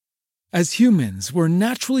As humans, we're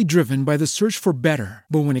naturally driven by the search for better.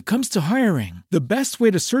 But when it comes to hiring, the best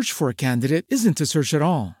way to search for a candidate isn't to search at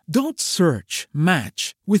all. Don't search,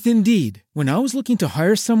 match with Indeed. When I was looking to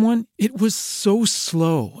hire someone, it was so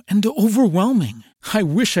slow and overwhelming. I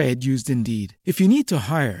wish I had used Indeed. If you need to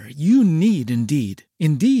hire, you need Indeed.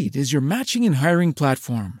 Indeed is your matching and hiring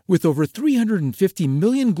platform with over 350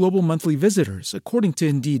 million global monthly visitors, according to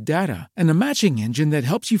Indeed data, and a matching engine that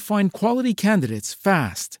helps you find quality candidates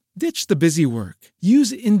fast. Ditch the busy work.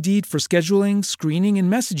 Use Indeed for scheduling, screening,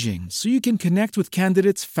 and messaging so you can connect with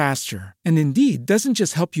candidates faster. And Indeed doesn't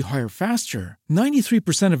just help you hire faster.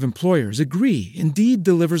 93% of employers agree Indeed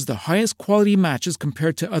delivers the highest quality matches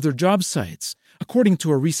compared to other job sites, according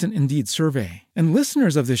to a recent Indeed survey. And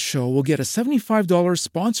listeners of this show will get a $75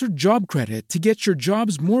 sponsored job credit to get your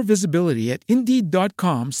jobs more visibility at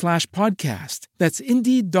Indeed.com/podcast. That's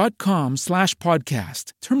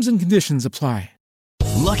Indeed.com/podcast. Terms and conditions apply.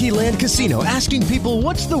 Lucky Land Casino, asking people,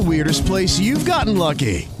 what's the weirdest place you've gotten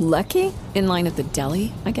lucky? Lucky? In line at the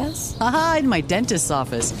deli, I guess? Aha, in my dentist's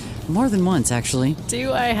office. More than once, actually.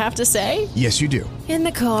 Do I have to say? Yes, you do. In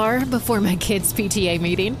the car before my kids' PTA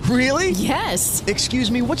meeting. Really? Yes. Excuse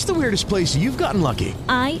me, what's the weirdest place you've gotten lucky?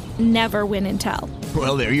 I never win and tell.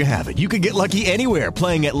 Well, there you have it. You can get lucky anywhere,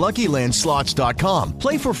 playing at LuckyLandSlots.com.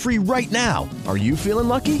 Play for free right now. Are you feeling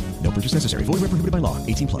lucky? No purchase necessary. Void where prohibited by law.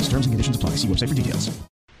 18+. Terms and conditions apply. See website for details.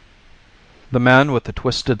 The Man with the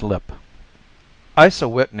Twisted Lip. Isa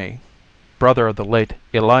Whitney, brother of the late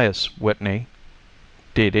Elias Whitney,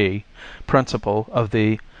 D.D., principal of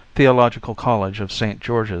the Theological College of St.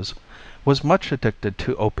 George's, was much addicted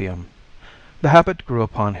to opium. The habit grew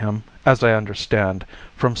upon him, as I understand,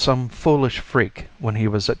 from some foolish freak when he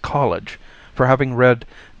was at college, for having read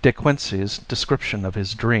De Quincey's description of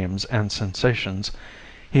his dreams and sensations,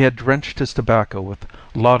 he had drenched his tobacco with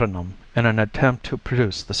laudanum in an attempt to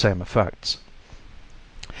produce the same effects.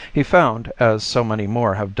 He found, as so many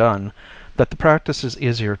more have done, that the practice is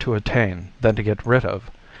easier to attain than to get rid of,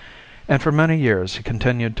 and for many years he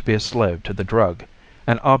continued to be a slave to the drug,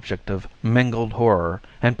 an object of mingled horror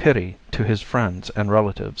and pity to his friends and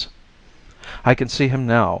relatives. I can see him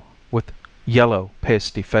now, with yellow,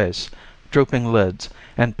 pasty face, drooping lids,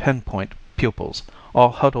 and pinpoint pupils,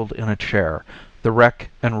 all huddled in a chair, the wreck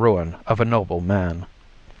and ruin of a noble man.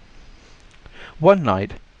 One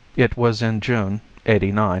night, it was in June,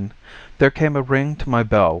 '89, there came a ring to my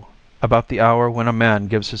bell about the hour when a man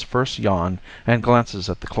gives his first yawn and glances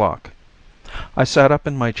at the clock. I sat up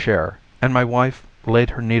in my chair, and my wife laid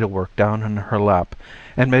her needlework down in her lap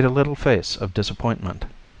and made a little face of disappointment.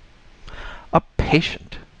 "A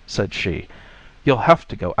patient," said she. "You'll have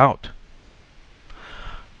to go out."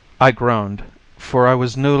 I groaned, for I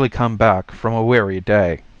was newly come back from a weary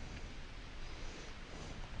day.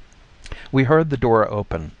 We heard the door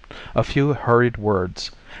open, a few hurried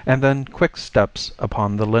words, and then quick steps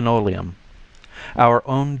upon the linoleum. Our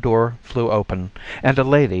own door flew open, and a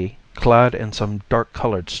lady, clad in some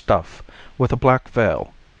dark-colored stuff, with a black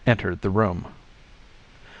veil, entered the room.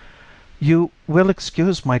 "You will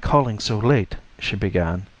excuse my calling so late," she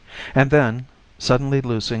began, and then, suddenly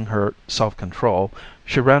losing her self-control,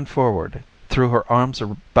 she ran forward, threw her arms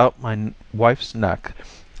about my wife's neck,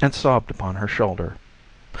 and sobbed upon her shoulder.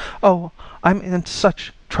 "Oh, I'm in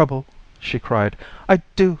such trouble," she cried. "I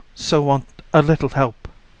do so want a little help."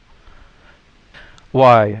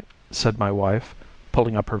 "Why," said my wife,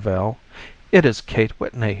 pulling up her veil, "it is Kate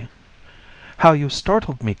Whitney." "How you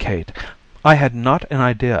startled me, Kate. I had not an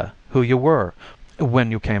idea who you were when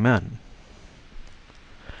you came in."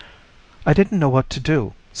 "I didn't know what to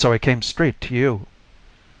do, so I came straight to you."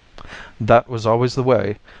 That was always the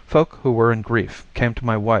way. Folk who were in grief came to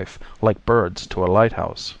my wife like birds to a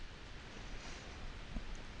lighthouse.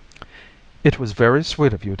 "It was very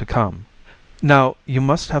sweet of you to come. Now you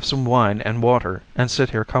must have some wine and water and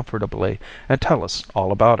sit here comfortably and tell us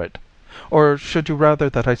all about it. Or should you rather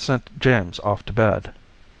that I sent James off to bed?"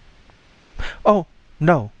 "Oh,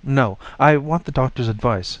 no, no. I want the doctor's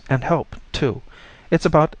advice, and help, too. It's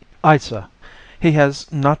about Isa. He has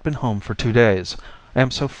not been home for 2 days. I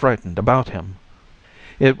am so frightened about him."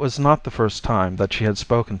 It was not the first time that she had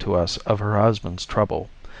spoken to us of her husband's trouble,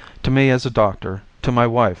 to me as a doctor, to my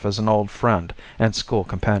wife as an old friend and school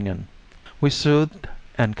companion. We soothed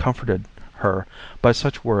and comforted her by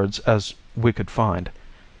such words as we could find.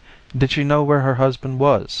 Did she know where her husband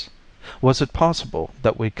was? Was it possible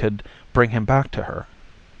that we could bring him back to her?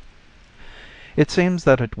 It seems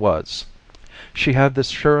that it was. She had the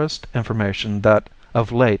surest information that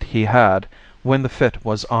of late he had, when the fit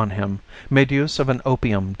was on him, made use of an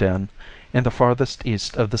opium den in the farthest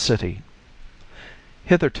east of the city.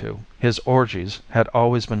 Hitherto his orgies had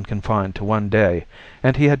always been confined to one day,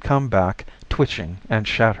 and he had come back twitching and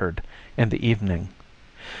shattered in the evening.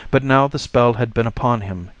 But now the spell had been upon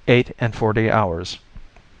him 48 hours,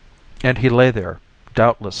 and he lay there,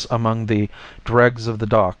 doubtless among the dregs of the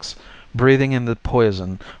docks, breathing in the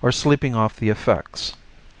poison or sleeping off the effects.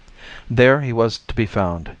 There he was to be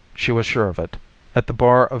found, she was sure of it, at the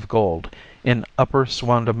Bar of Gold in Upper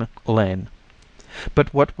Swandam Lane.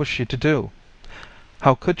 But what was she to do?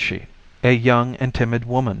 How could she, a young and timid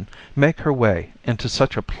woman, make her way into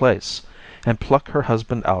such a place, and pluck her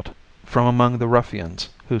husband out from among the ruffians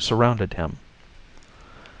who surrounded him?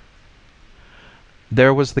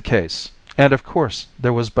 There was the case, and of course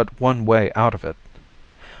there was but one way out of it.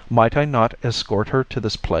 Might I not escort her to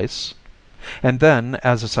this place? And then,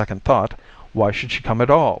 as a second thought, why should she come at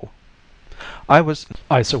all? I was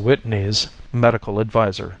Isa Whitney's medical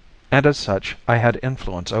adviser, and as such I had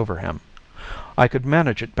influence over him. I could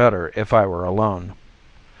manage it better if I were alone.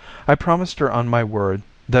 I promised her on my word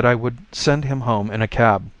that I would send him home in a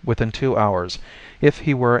cab within 2 hours, if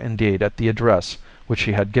he were indeed at the address which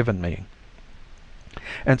she had given me.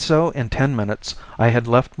 And so in 10 minutes I had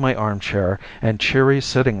left my armchair and cheery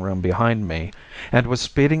sitting room behind me, and was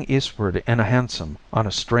speeding eastward in a hansom on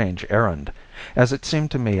a strange errand, as it seemed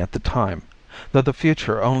to me at the time, though the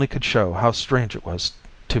future only could show how strange it was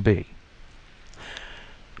to be.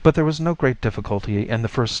 But there was no great difficulty in the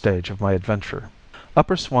first stage of my adventure.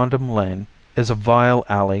 Upper Swandam Lane is a vile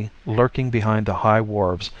alley lurking behind the high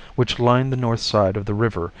wharves which line the north side of the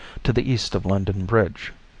river to the east of London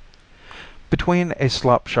Bridge. Between a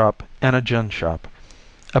slop shop and a gin shop,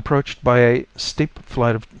 approached by a steep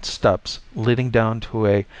flight of steps leading down to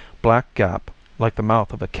a black gap like the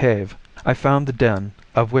mouth of a cave, I found the den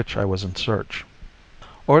of which I was in search.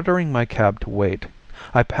 Ordering my cab to wait,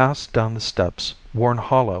 I passed down the steps, worn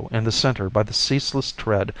hollow in the centre by the ceaseless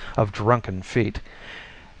tread of drunken feet,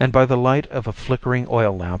 and by the light of a flickering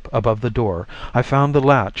oil lamp above the door I found the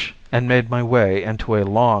latch and made my way into a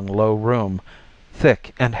long, low room,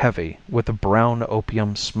 thick and heavy with the brown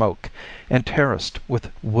opium smoke, and terraced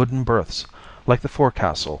with wooden berths like the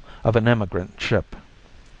forecastle of an emigrant ship.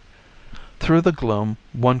 Through the gloom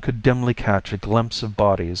one could dimly catch a glimpse of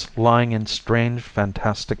bodies lying in strange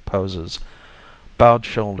fantastic poses, bowed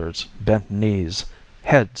shoulders, bent knees,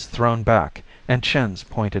 heads thrown back, and chins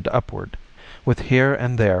pointed upward, with here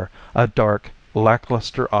and there a dark,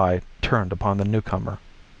 lacklustre eye turned upon the newcomer.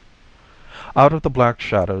 Out of the black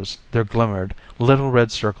shadows there glimmered little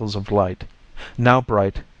red circles of light, now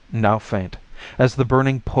bright, now faint, as the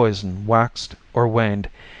burning poison waxed or waned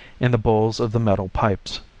in the bowls of the metal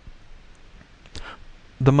pipes.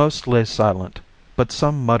 The most lay silent, but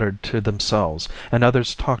some muttered to themselves, and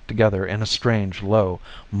others talked together in a strange, low,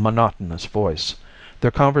 monotonous voice,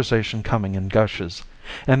 their conversation coming in gushes,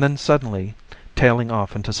 and then suddenly tailing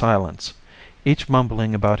off into silence, each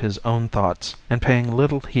mumbling about his own thoughts, and paying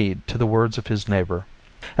little heed to the words of his neighbor.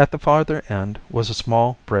 At the farther end was a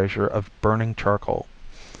small brazier of burning charcoal,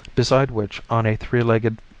 beside which, on a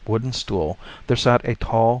three-legged wooden stool, there sat a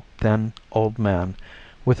tall, thin, old man,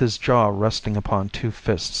 with his jaw resting upon 2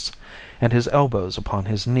 fists, and his elbows upon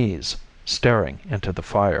his knees, staring into the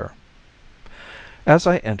fire. As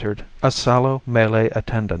I entered, a sallow Malay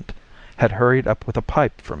attendant had hurried up with a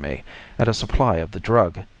pipe for me and a supply of the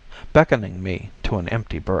drug, beckoning me to an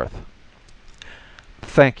empty berth.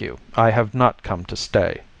 "Thank you, I have not come to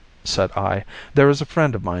stay," said I. "There is a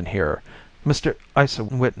friend of mine here, Mr. Isa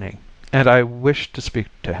Whitney, and I wish to speak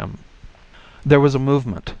to him." There was a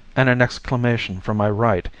movement and an exclamation from my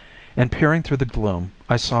right, and peering through the gloom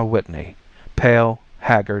I saw Whitney, pale,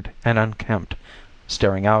 haggard, and unkempt,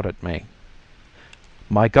 staring out at me.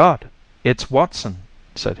 "My God, it's Watson!"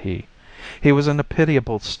 said he. He was in a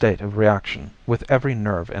pitiable state of reaction, with every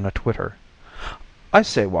nerve in a twitter. "I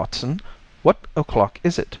say, Watson, what o'clock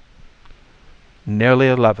is it?" "Nearly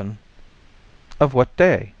 11. "Of what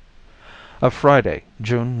day?" "Of Friday,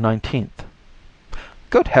 June 19th.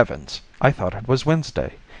 "Good heavens! I thought it was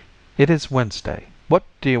Wednesday." "It is Wednesday. What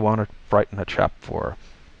do you want to frighten a chap for?"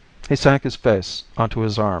 He sank his face onto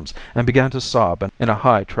his arms and began to sob in a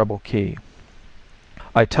high treble key.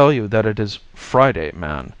 "I tell you that it is Friday,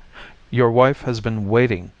 man. Your wife has been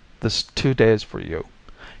waiting this 2 days for you.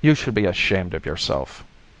 You should be ashamed of yourself."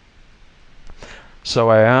 "So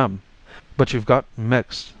I am. But you've got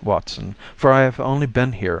mixed, Watson, for I have only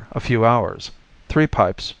been here a few hours. 3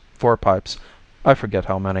 pipes, 4 pipes, I forget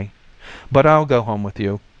how many. But I'll go home with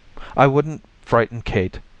you. I wouldn't frighten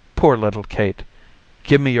Kate. Poor little Kate.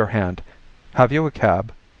 Give me your hand. Have you a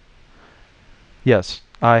cab?" "Yes,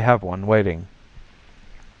 I have one waiting."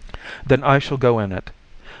 "Then I shall go in it.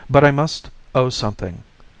 But I must owe something.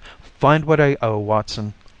 Find what I owe,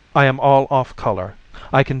 Watson. I am all off color.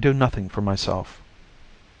 I can do nothing for myself."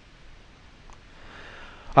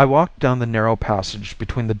 I walked down the narrow passage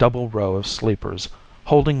between the double row of sleepers,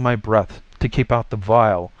 holding my breath to keep out the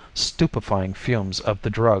vile, stupefying fumes of the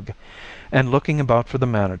drug, and looking about for the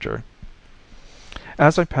manager.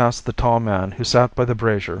 As I passed the tall man who sat by the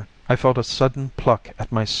brazier, I felt a sudden pluck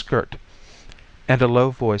at my skirt, and a low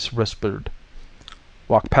voice whispered,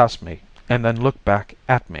 "Walk past me, and then look back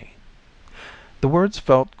at me." The words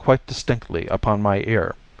fell quite distinctly upon my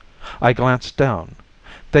ear. I glanced down.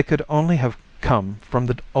 They could only have come from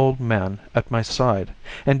the old man at my side,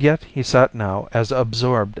 and yet he sat now as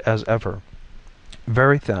absorbed as ever,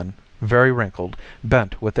 very thin, very wrinkled,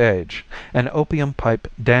 bent with age, an opium pipe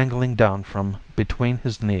dangling down from between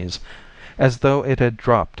his knees, as though it had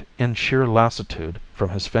dropped in sheer lassitude from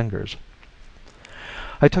his fingers.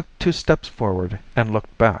 I took 2 steps forward and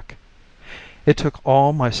looked back. It took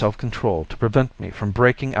all my self-control to prevent me from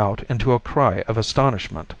breaking out into a cry of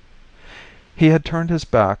astonishment. He had turned his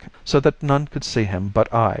back so that none could see him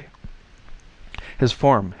but I. His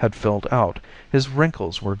form had filled out, his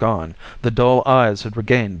wrinkles were gone, the dull eyes had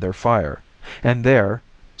regained their fire, and there,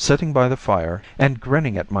 sitting by the fire and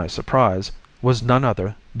grinning at my surprise, was none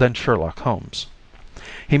other than Sherlock Holmes.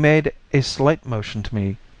 He made a slight motion to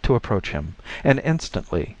me to approach him, and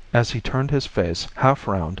instantly, as he turned his face half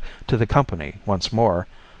round to the company once more,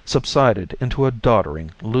 subsided into a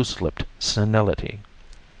doddering, loose-lipped senility.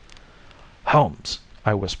 "Holmes,"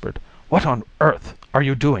 I whispered, "what on earth are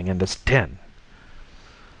you doing in this den?"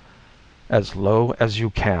 "As low as you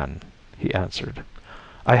can," he answered.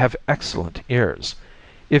 "I have excellent ears.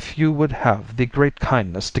 If you would have the great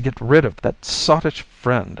kindness to get rid of that sottish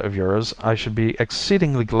friend of yours, I should be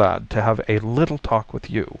exceedingly glad to have a little talk with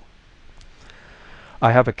you."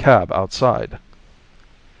 "I have a cab outside."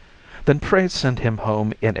 "Then pray send him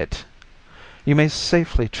home in it. You may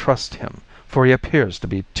safely trust him, for he appears to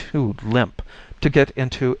be too limp to get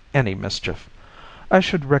into any mischief. I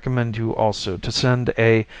should recommend you also to send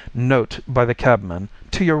a note by the cabman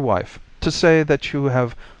to your wife to say that you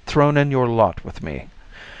have thrown in your lot with me.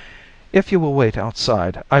 If you will wait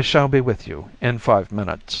outside, I shall be with you in 5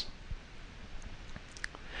 minutes."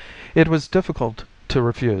 It was difficult to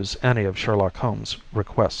refuse any of Sherlock Holmes'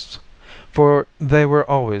 requests, for they were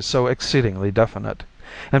always so exceedingly definite,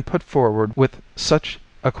 and put forward with such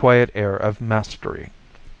a quiet air of mastery.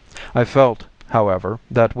 I felt, however,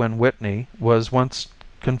 that when Whitney was once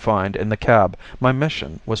confined in the cab my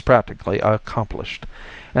mission was practically accomplished,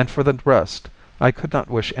 and for the rest I could not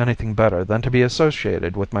wish anything better than to be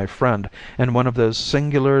associated with my friend in one of those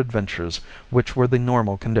singular adventures which were the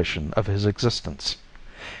normal condition of his existence.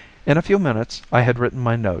 In a few minutes I had written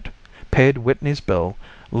my note, paid Whitney's bill,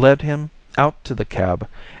 led him out to the cab,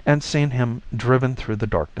 and seen him driven through the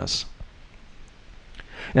darkness.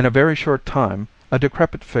 In a very short time a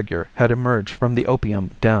decrepit figure had emerged from the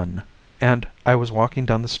opium den, and I was walking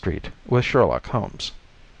down the street with Sherlock Holmes.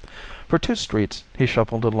 For 2 streets he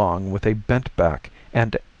shuffled along with a bent back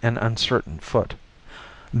and an uncertain foot.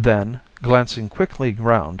 Then, glancing quickly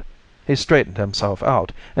round, he straightened himself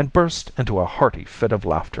out and burst into a hearty fit of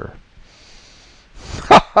laughter.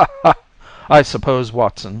 "Ha, ha, ha! I suppose,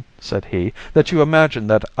 Watson," said he, "that you imagine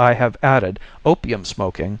that I have added opium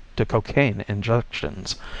smoking to cocaine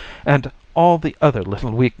injections, and all the other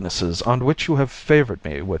little weaknesses on which you have favored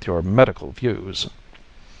me with your medical views."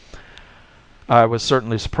 "I was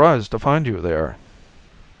certainly surprised to find you there."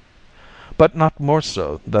 "But not more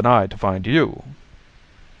so than I to find you."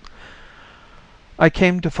 "I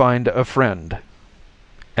came to find a friend."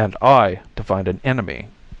 "And I to find an enemy."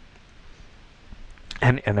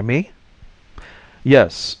 "An enemy?"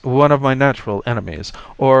 "Yes, one of my natural enemies,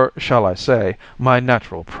 or shall I say, my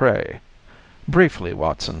natural prey. Briefly,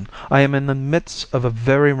 Watson, I am in the midst of a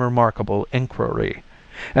very remarkable inquiry,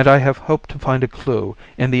 and I have hoped to find a clue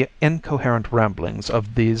in the incoherent ramblings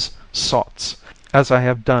of these sots, as I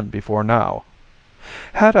have done before now.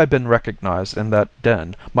 Had I been recognized in that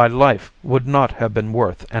den, my life would not have been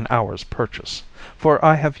worth an hour's purchase, for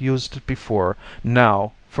I have used it before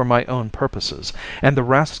now for my own purposes, and the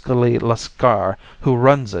rascally Lascar who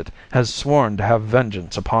runs it has sworn to have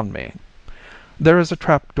vengeance upon me. There is a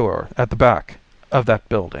trap door at the back of that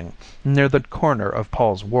building, near the corner of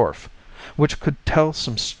Paul's Wharf, which could tell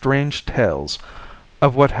some strange tales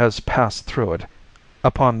of what has passed through it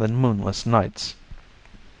upon the moonless nights."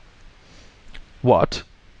 "What?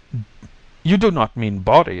 You do not mean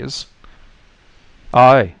bodies?"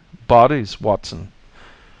 "Ay, bodies, Watson.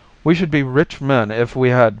 We should be rich men if we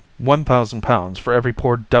had £1,000 for every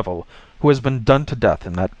poor devil who has been done to death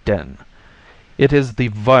in that den. It is the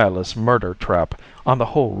vilest murder trap on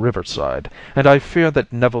the whole riverside, and I fear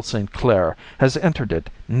that Neville St. Clair has entered it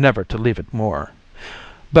never to leave it more.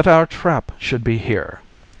 But our trap should be here."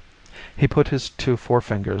 He put his two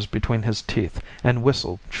forefingers between his teeth and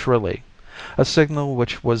whistled shrilly, a signal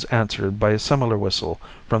which was answered by a similar whistle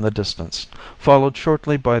from the distance, followed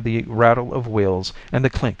shortly by the rattle of wheels and the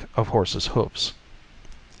clink of horses' hoofs.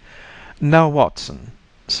 "Now, Watson,"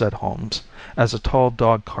 said Holmes, as a tall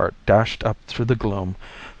dog cart dashed up through the gloom,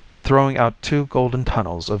 throwing out two golden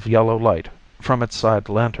tunnels of yellow light from its side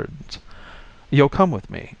lanterns, "you'll come with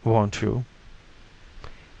me, won't you?"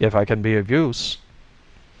 "If I can be of use."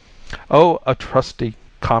 "Oh, a trusty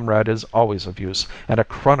comrade is always of use, and a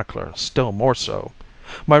chronicler still more so.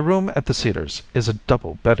 My room at the Cedars is a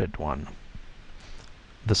double-bedded one."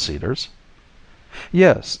 "The Cedars?"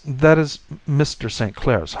 "Yes, that is Mr. St.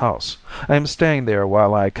 Clair's house. I am staying there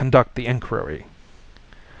while I conduct the inquiry."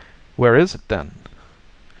 "Where is it, then?"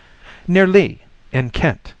 "Near Lee, in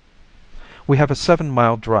Kent. We have a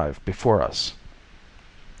 7-mile drive before us."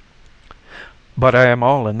 "But I am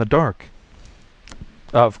all in the dark."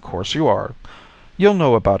 "Of course you are. You'll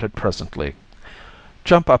know about it presently.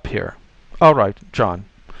 Jump up here. All right, John.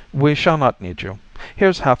 We shall not need you.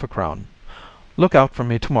 Here's half-a-crown. Look out for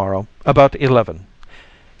me tomorrow, about 11.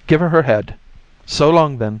 Give her head. So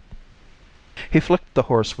long, then." He flicked the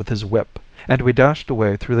horse with his whip, and we dashed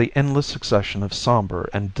away through the endless succession of sombre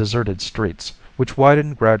and deserted streets, which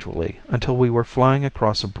widened gradually until we were flying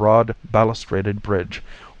across a broad balustraded bridge,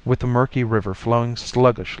 with the murky river flowing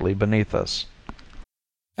sluggishly beneath us.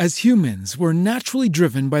 As humans, we're naturally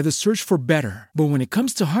driven by the search for better. But when it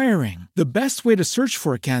comes to hiring, the best way to search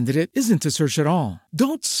for a candidate isn't to search at all.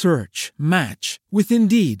 Don't search, match with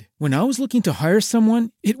Indeed. When I was looking to hire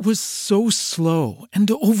someone, it was so slow and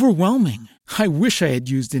overwhelming. I wish I had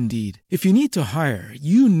used Indeed. If you need to hire,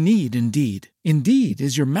 you need Indeed. Indeed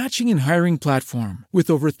is your matching and hiring platform with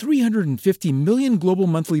over 350 million global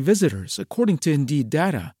monthly visitors, according to Indeed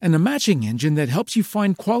data, and a matching engine that helps you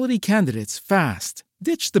find quality candidates fast.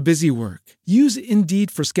 Ditch the busy work. Use Indeed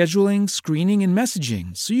for scheduling, screening, and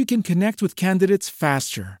messaging so you can connect with candidates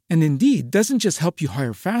faster. And Indeed doesn't just help you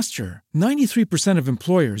hire faster. 93% of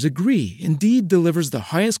employers agree Indeed delivers the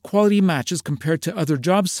highest quality matches compared to other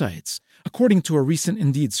job sites, according to a recent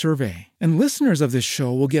Indeed survey. And listeners of this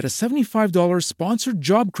show will get a $75 sponsored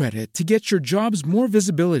job credit to get your jobs more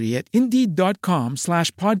visibility at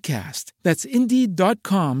Indeed.com/podcast. That's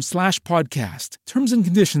Indeed.com/podcast. Terms and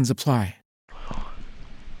conditions apply.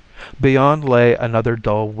 Beyond lay another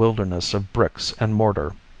dull wilderness of bricks and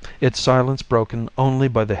mortar, its silence broken only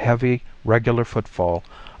by the heavy, regular footfall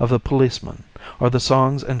of the policeman or the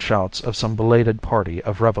songs and shouts of some belated party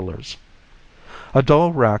of revelers. A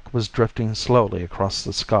dull rack was drifting slowly across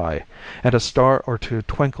the sky, and a star or two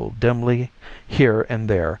twinkled dimly here and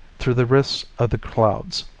there through the rifts of the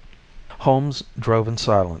clouds. Holmes drove in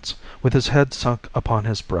silence, with his head sunk upon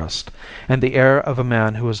his breast, and the air of a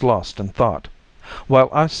man who is lost in thought, while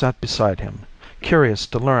I sat beside him, curious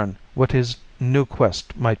to learn what his new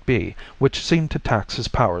quest might be, which seemed to tax his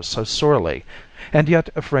powers so sorely, and yet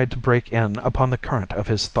afraid to break in upon the current of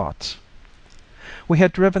his thoughts. We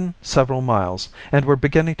had driven several miles, and were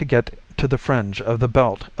beginning to get to the fringe of the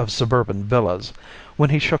belt of suburban villas, when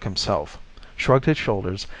he shook himself, shrugged his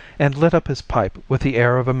shoulders, and lit up his pipe with the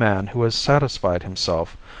air of a man who has satisfied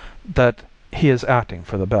himself that he is acting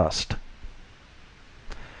for the best.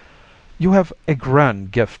 "You have a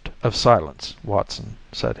grand gift of silence, Watson,"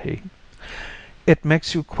 said he. "It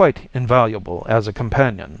makes you quite invaluable as a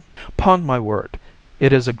companion. 'Pon my word,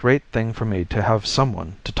 it is a great thing for me to have some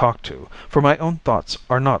one to talk to, for my own thoughts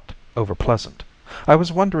are not over pleasant. I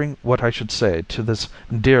was wondering what I should say to this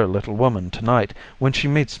dear little woman to night when she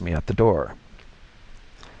meets me at the door."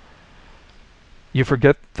 "You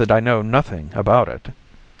forget that I know nothing about it."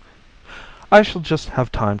 "I shall just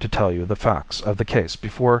have time to tell you the facts of the case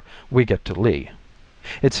before we get to Lee.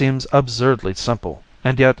 It seems absurdly simple,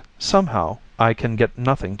 and yet, somehow, I can get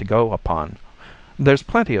nothing to go upon. There's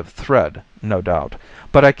plenty of thread, no doubt,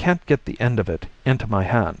 but I can't get the end of it into my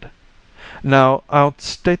hand. Now, I'll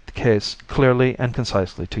state the case clearly and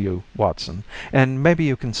concisely to you, Watson, and maybe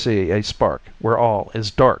you can see a spark where all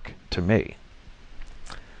is dark to me."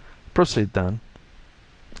 "Proceed, then."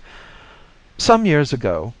 "Some years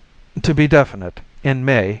ago, to be definite, in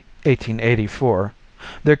May, 1884,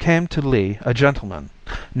 there came to Lee a gentleman,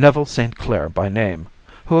 Neville St. Clair by name,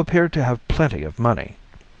 who appeared to have plenty of money.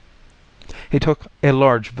 He took a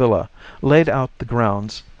large villa, laid out the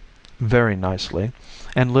grounds very nicely,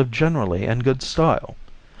 and lived generally in good style.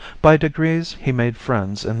 By degrees he made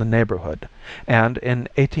friends in the neighborhood, and in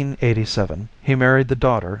 1887 he married the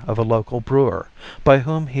daughter of a local brewer, by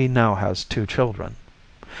whom he now has 2 children.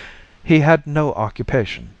 He had no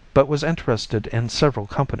occupation, but was interested in several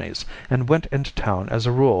companies, and went into town as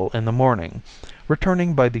a rule in the morning,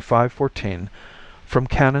 returning by the 5:14 from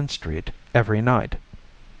Cannon Street every night.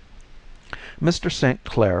 Mr. St.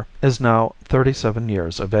 Clair is now 37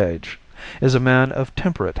 years of age, is a man of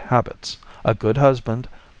temperate habits, a good husband,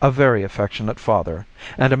 a very affectionate father,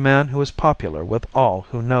 and a man who is popular with all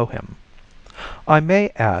who know him. I may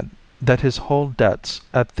add that his whole debts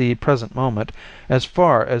at the present moment, as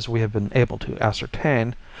far as we have been able to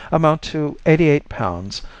ascertain, amount to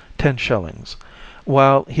 £88 10s,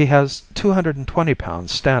 while he has £220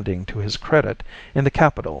 standing to his credit in the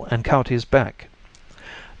Capital and Counties Bank.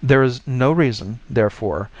 There is no reason,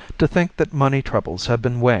 therefore, to think that money troubles have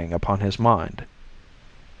been weighing upon his mind.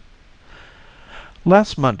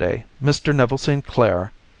 Last Monday Mr. Neville St.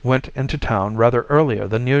 Clair went into town rather earlier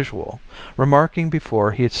than usual, remarking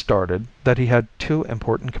before he started that he had 2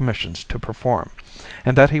 important commissions to perform,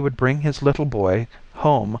 and that he would bring his little boy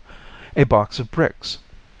home a box of bricks.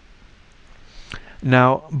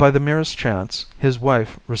 Now, by the merest chance, his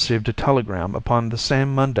wife received a telegram upon the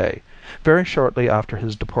same Monday, very shortly after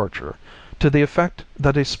his departure, to the effect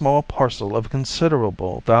that a small parcel of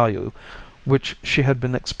considerable value which she had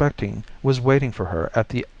been expecting was waiting for her at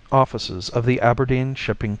the offices of the Aberdeen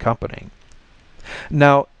Shipping Company.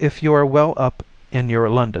 Now, if you are well up in your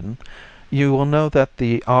London, you will know that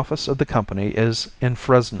the office of the company is in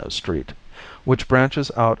Fresno Street, which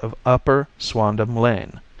branches out of Upper Swandam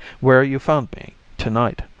Lane, where you found me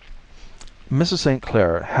tonight. Mrs. St.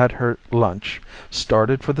 Clair had her lunch,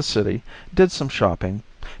 started for the city, did some shopping,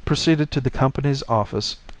 proceeded to the company's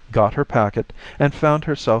office, got her packet, and found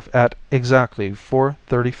herself at exactly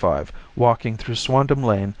 4:35 walking through Swandam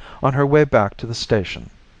Lane on her way back to the station.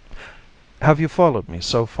 Have you followed me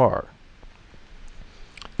so far?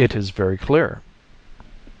 It is very clear.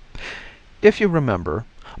 If you remember,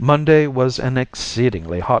 Monday was an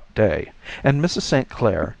exceedingly hot day, and Mrs. St.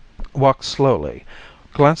 Clair walked slowly,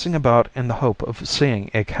 glancing about in the hope of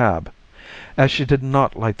seeing a cab, as she did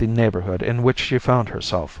not like the neighborhood in which she found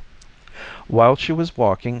herself. While she was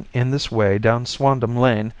walking in this way down Swandam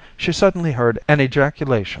Lane, she suddenly heard an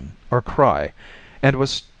ejaculation or cry, and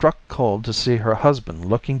was struck cold to see her husband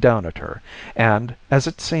looking down at her, and, as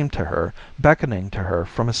it seemed to her, beckoning to her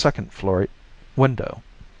from a second-floor window.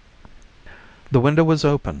 The window was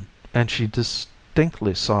open, and she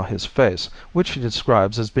distinctly saw his face, which she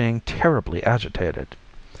describes as being terribly agitated.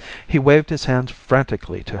 He waved his hands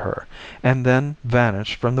frantically to her, and then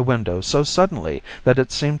vanished from the window so suddenly that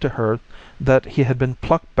it seemed to her that he had been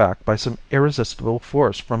plucked back by some irresistible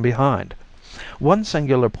force from behind. One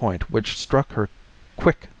singular point which struck her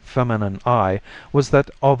quick feminine eye was that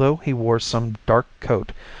although he wore some dark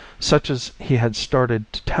coat, such as he had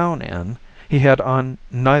started to town in, he had on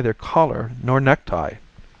neither collar nor necktie.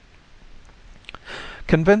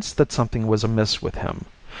 Convinced that something was amiss with him,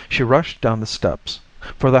 she rushed down the steps,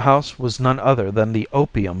 for the house was none other than the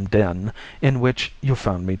opium den in which you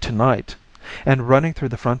found me tonight, and running through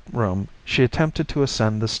the front room she attempted to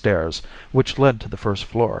ascend the stairs which led to the first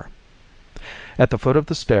floor. At the foot of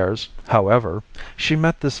the stairs, however, she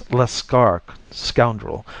met this Lascar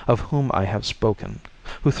scoundrel of whom I have spoken,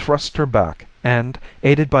 who thrust her back, and,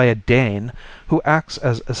 aided by a Dane, who acts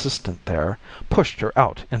as assistant there, pushed her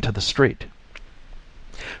out into the street.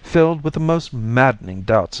 Filled with the most maddening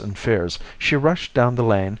doubts and fears, she rushed down the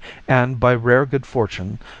lane, and by rare good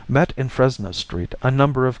fortune met in Fresno Street a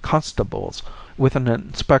number of constables with an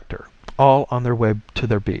inspector, all on their way to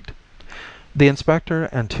their beat. The inspector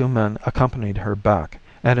and 2 men accompanied her back,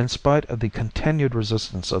 and in spite of the continued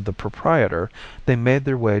resistance of the proprietor, they made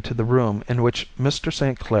their way to the room in which Mr.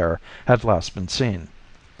 St. Clair had last been seen.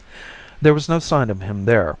 There was no sign of him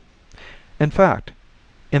there. In fact,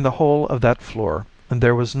 in the whole of that floor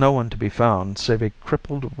there was no one to be found save a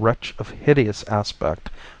crippled wretch of hideous aspect,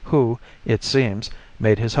 who, it seems,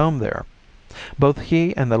 made his home there. Both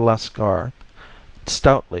he and the Lascar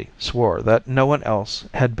stoutly swore that no one else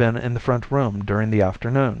had been in the front room during the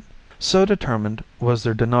afternoon. So determined was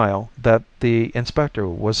their denial that the inspector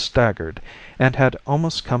was staggered, and had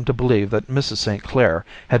almost come to believe that Mrs. St. Clair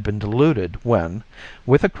had been deluded when,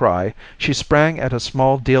 with a cry, she sprang at a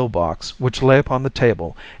small deal box which lay upon the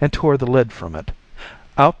table and tore the lid from it.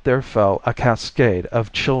 Out there fell a cascade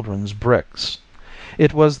of children's bricks.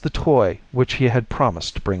 It was the toy which he had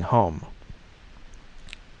promised to bring home.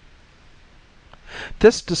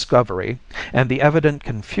 This discovery, and the evident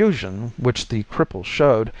confusion which the cripple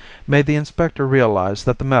showed, made the inspector realize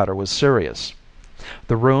that the matter was serious.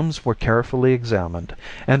 The rooms were carefully examined,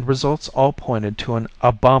 and results all pointed to an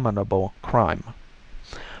abominable crime.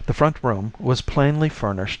 The front room was plainly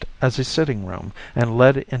furnished as a sitting room and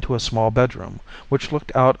led into a small bedroom, which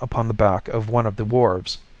looked out upon the back of one of the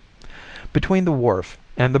wharves. Between the wharf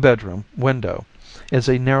and the bedroom window is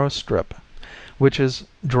a narrow strip, which is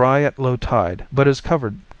dry at low tide, but is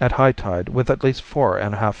covered at high tide with at least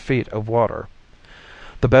 4½ feet of water.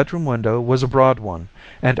 The bedroom window was a broad one,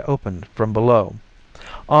 and opened from below.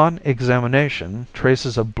 On examination,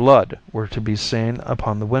 traces of blood were to be seen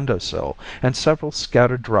upon the window sill, and several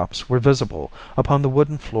scattered drops were visible upon the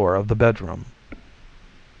wooden floor of the bedroom.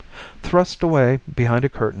 Thrust away behind a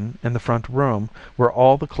curtain in the front room were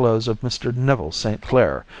all the clothes of Mr. Neville St.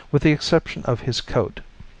 Clair, with the exception of his coat.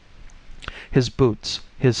 His boots,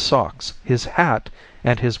 his socks, his hat,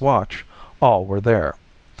 and his watch, all were there.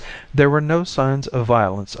 There were no signs of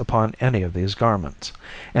violence upon any of these garments,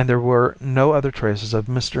 and there were no other traces of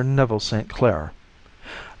Mr. Neville St. Clair.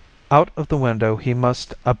 Out of the window he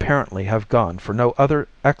must apparently have gone, for no other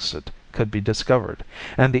exit could be discovered,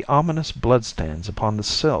 and the ominous bloodstains upon the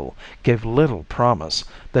sill gave little promise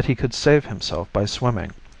that he could save himself by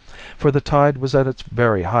swimming, for the tide was at its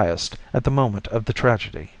very highest at the moment of the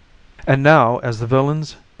tragedy. And now, as the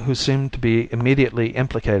villains who seemed to be immediately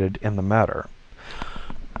implicated in the matter.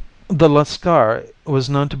 The Lascar was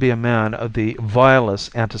known to be a man of the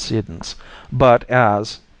vilest antecedents, but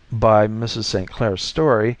as, by Mrs. St. Clair's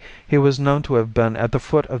story, he was known to have been at the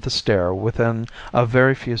foot of the stair within a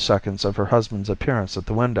very few seconds of her husband's appearance at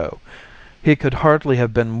the window, he could hardly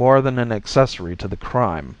have been more than an accessory to the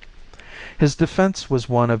crime. His defense was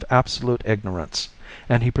one of absolute ignorance,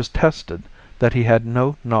 and he protested that he had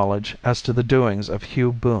no knowledge as to the doings of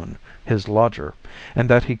Hugh Boone, his lodger, and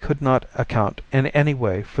that he could not account in any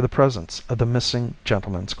way for the presence of the missing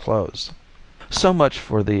gentleman's clothes. So much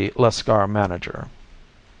for the Lascar manager.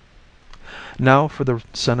 Now for the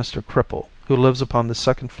sinister cripple who lives upon the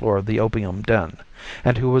second floor of the opium den,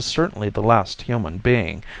 and who was certainly the last human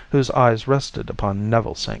being whose eyes rested upon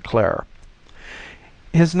Neville St. Clair.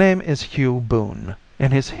 His name is Hugh Boone,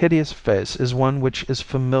 and his hideous face is one which is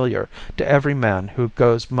familiar to every man who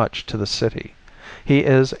goes much to the city. He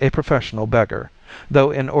is a professional beggar,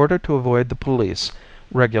 though in order to avoid the police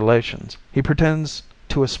regulations he pretends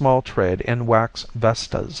to a small trade in wax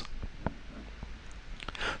vestas.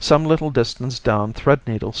 Some little distance down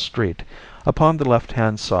Threadneedle Street, upon the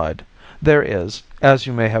left-hand side, there is, as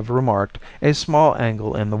you may have remarked, a small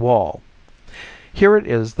angle in the wall. Here it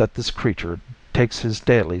is that this creature takes his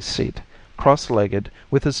daily seat, cross-legged,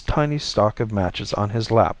 with his tiny stock of matches on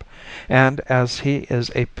his lap, and as he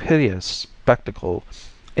is a piteous spectacle,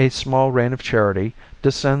 a small rain of charity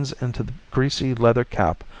descends into the greasy leather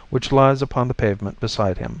cap which lies upon the pavement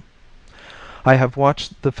beside him. I have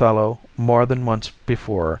watched the fellow more than once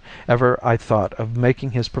before ever I thought of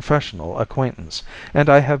making his professional acquaintance, and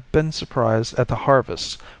I have been surprised at the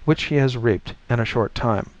harvests which he has reaped in a short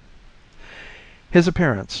time. His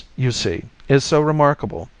appearance, you see, is so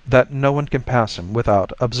remarkable that no one can pass him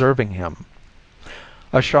without observing him.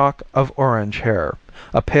 A shock of orange hair,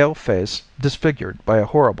 a pale face disfigured by a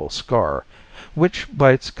horrible scar, which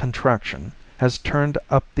by its contraction has turned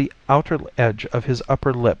up the outer edge of his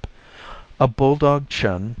upper lip, a bulldog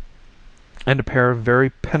chin, and a pair of very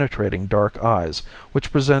penetrating dark eyes,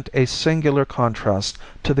 which present a singular contrast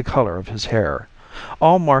to the color of his hair,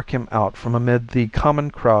 all mark him out from amid the common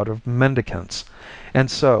crowd of mendicants, and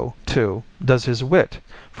so, too, does his wit,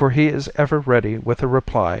 for he is ever ready with a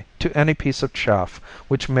reply to any piece of chaff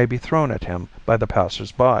which may be thrown at him by the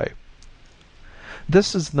passers-by.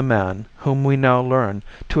 This is the man whom we now learn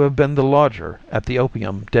to have been the lodger at the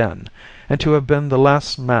opium den, and to have been the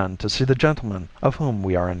last man to see the gentleman of whom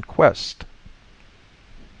we are in quest.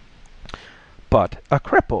 "But a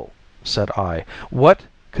cripple," said I. "What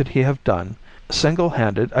could he have done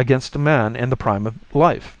single-handed against a man in the prime of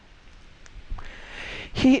life?"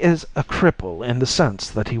 "He is a cripple in the sense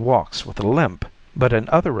that he walks with a limp, but in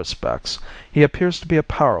other respects he appears to be a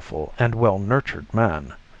powerful and well-nurtured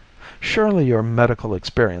man. Surely your medical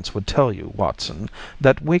experience would tell you, Watson,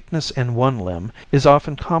 that weakness in one limb is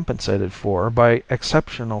often compensated for by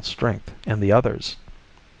exceptional strength in the others."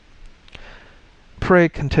 "Pray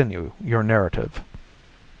continue your narrative."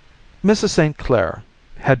 "Mrs. St. Clair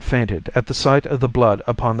had fainted at the sight of the blood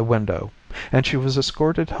upon the window, and she was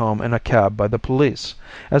escorted home in a cab by the police,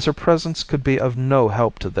 as her presence could be of no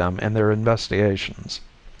help to them in their investigations.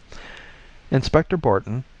 Inspector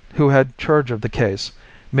Borton, who had charge of the case,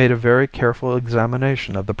 made a very careful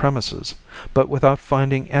examination of the premises, but without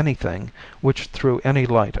finding anything which threw any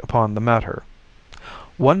light upon the matter.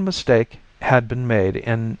 One mistake had been made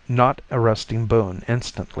in not arresting Boone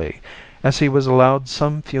instantly, as he was allowed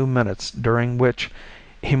some few minutes during which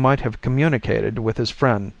he might have communicated with his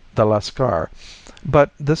friend the Lascar,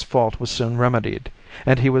 but this fault was soon remedied,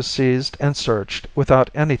 and he was seized and searched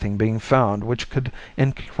without anything being found which could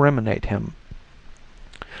incriminate him.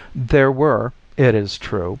 There were, it is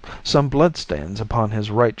true, some bloodstains upon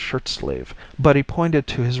his right shirt sleeve, but he pointed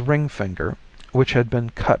to his ring finger, which had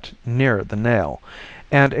been cut near the nail,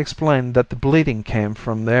 and explained that the bleeding came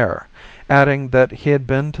from there, adding that he had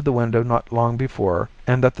been to the window not long before,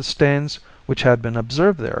 and that the stains which had been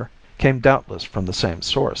observed there came doubtless from the same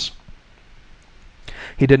source.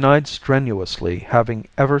 He denied strenuously having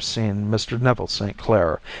ever seen Mr. Neville St.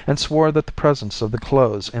 Clair, and swore that the presence of the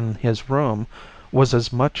clothes in his room was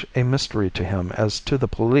as much a mystery to him as to the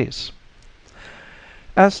police.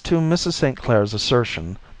 As to Mrs. St. Clair's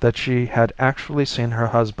assertion that she had actually seen her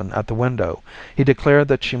husband at the window, he declared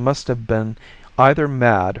that she must have been either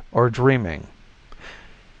mad or dreaming.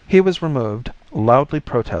 He was removed, loudly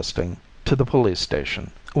protesting, to the police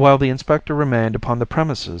station, while the inspector remained upon the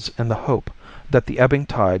premises in the hope that the ebbing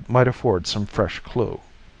tide might afford some fresh clue.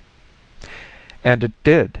 And it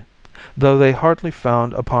did, though they hardly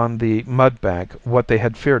found upon the mud bank what they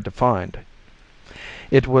had feared to find.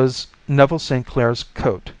 It was Neville St. Clair's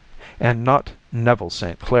coat, and not Neville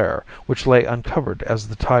St. Clair, which lay uncovered as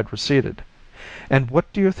the tide receded. And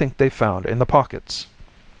what do you think they found in the pockets?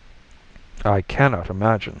 I cannot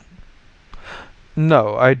imagine.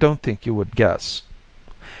 No, I don't think you would guess.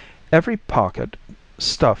 Every pocket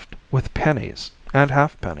stuffed with pennies and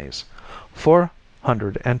halfpennies,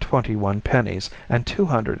 421 pennies and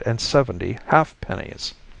 270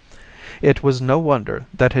 halfpennies. It was no wonder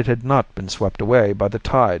that it had not been swept away by the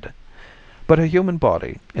tide. But a human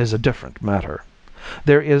body is a different matter.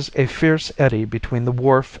 There is a fierce eddy between the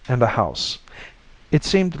wharf and the house. It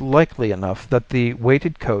seemed likely enough that the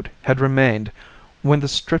weighted coat had remained when the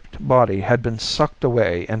stripped body had been sucked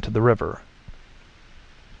away into the river.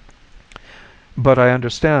 But I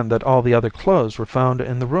understand that all the other clothes were found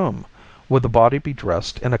in the room. Would the body be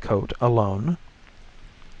dressed in a coat alone?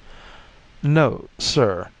 No,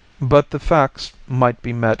 sir, but the facts might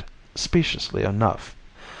be met speciously enough.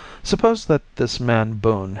 Suppose that this man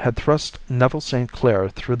Boone had thrust Neville St. Clair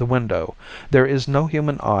through the window. There is no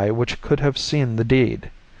human eye which could have seen the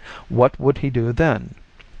deed. What would he do then?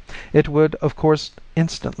 It would, of course,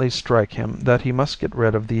 instantly strike him that he must get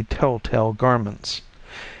rid of the telltale garments.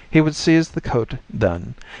 He would seize the coat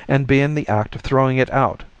then, and be in the act of throwing it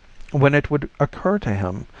out, when it would occur to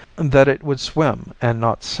him that it would swim and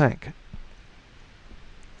not sink.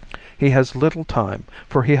 He has little time,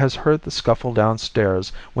 for he has heard the scuffle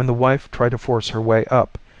downstairs when the wife tried to force her way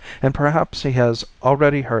up, and perhaps he has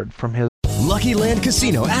already heard from his Lucky Land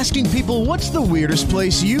Casino, asking people, what's the weirdest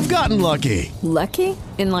place you've gotten lucky? Lucky?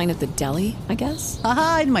 In line at the deli, I guess?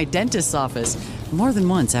 Aha, in my dentist's office. More than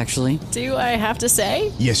once, actually. Do I have to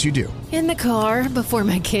say? Yes, you do. In the car before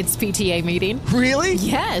my kids' PTA meeting. Really?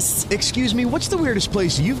 Yes. Excuse me, what's the weirdest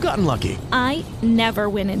place you've gotten lucky? I never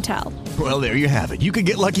win and tell. Well, there you have it. You can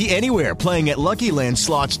get lucky anywhere, playing at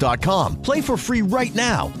LuckyLandSlots.com. Play for free right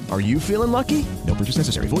now. Are you feeling lucky? No purchase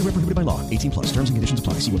necessary. Void where prohibited by law. 18+. Terms and conditions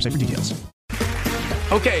apply. See website for details.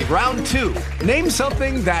 Okay, round two. Name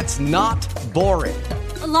something that's not boring.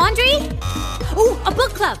 A laundry? Ooh, a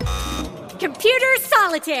book club. Computer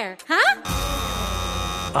solitaire, huh?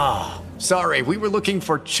 Ah, oh, sorry, we were looking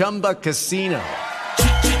for Chumba Casino.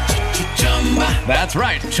 That's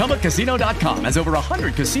right, ChumbaCasino.com has over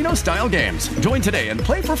 100 casino-style games. Join today and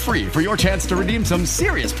play for free for your chance to redeem some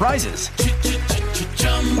serious prizes.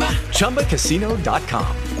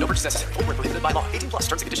 ChumbaCasino.com. No purchase necessary. Void where prohibited by law. 18+.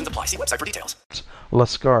 Terms and conditions apply. See website for details.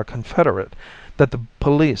 Lascar confederate that the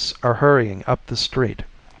police are hurrying up the street.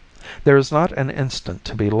 There is not an instant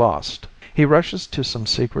to be lost. He rushes to some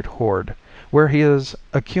secret hoard, where he has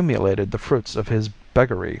accumulated the fruits of his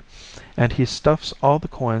beggary, and he stuffs all the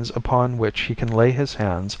coins upon which he can lay his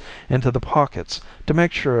hands into the pockets to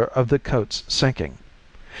make sure of the coat's sinking.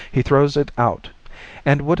 He throws it out,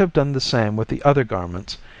 and would have done the same with the other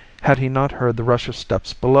garments had he not heard the rush of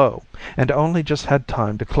steps below, and only just had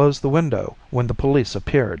time to close the window when the police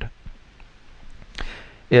appeared.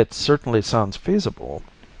 It certainly sounds feasible.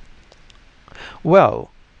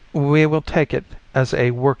 Well, we will take it as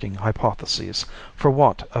a working hypothesis, for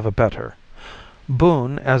want of a better.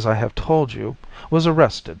 Boone, as I have told you, was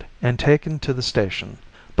arrested and taken to the station,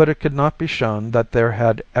 but it could not be shown that there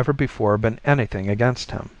had ever before been anything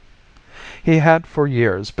against him. He had for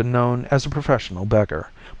years been known as a professional beggar,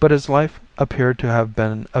 but his life appeared to have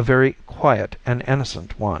been a very quiet and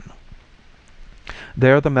innocent one.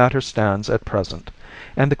 There the matter stands at present,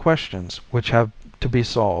 and the questions which have to be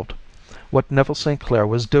solved: what Neville St. Clair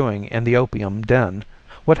was doing in the opium den,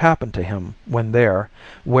 what happened to him when there,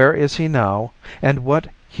 where is he now, and what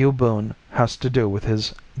Hugh Boone has to do with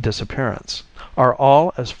his disappearance, are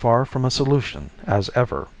all as far from a solution as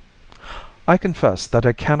ever. I confess that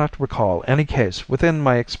I cannot recall any case within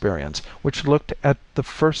my experience which looked at the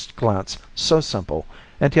first glance so simple,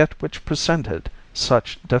 and yet which presented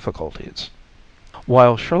such difficulties.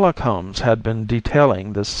 While Sherlock Holmes had been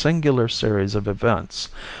detailing this singular series of events,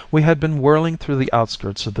 we had been whirling through the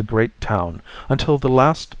outskirts of the great town until the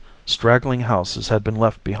last straggling houses had been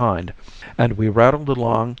left behind, and we rattled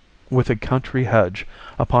along with a country hedge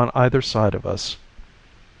upon either side of us.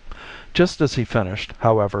 Just as he finished,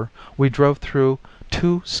 however, we drove through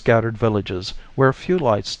two scattered villages where a few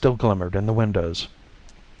lights still glimmered in the windows.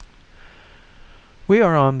 "We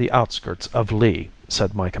are on the outskirts of Lee,"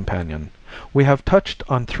 said my companion. "We have touched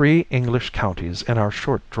on 3 English counties in our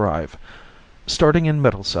short drive, starting in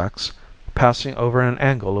Middlesex, passing over an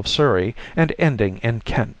angle of Surrey, and ending in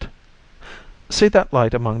Kent. See that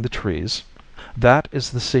light among the trees? That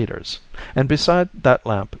is the Cedars, and beside that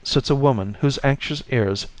lamp sits a woman whose anxious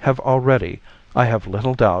ears have already, I have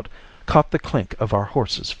little doubt, caught the clink of our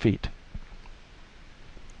horses' feet."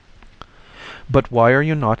 "But why are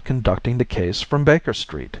you not conducting the case from Baker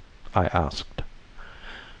Street?" I asked.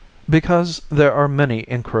 "Because there are many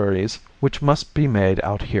inquiries which must be made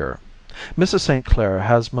out here. Mrs. St. Clair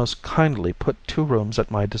has most kindly put 2 rooms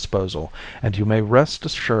at my disposal, and you may rest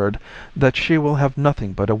assured that she will have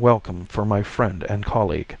nothing but a welcome for my friend and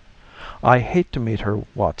colleague. I hate to meet her,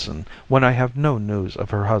 Watson, when I have no news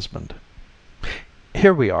of her husband.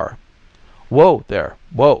 Here we are. Whoa, there,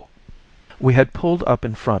 whoa!" We had pulled up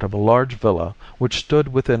in front of a large villa which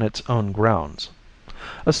stood within its own grounds.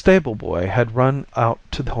 A stable boy had run out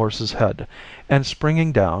to the horse's head, and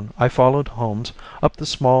springing down, I followed Holmes up the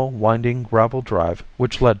small winding gravel drive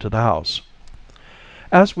which led to the house.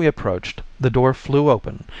 As we approached, the door flew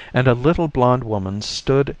open, and a little blonde woman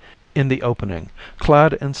stood in the opening,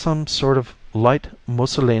 clad in some sort of light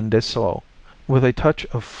mousseline de soie, with a touch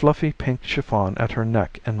of fluffy pink chiffon at her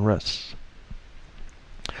neck and wrists.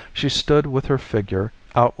 She stood with her figure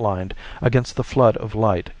outlined against the flood of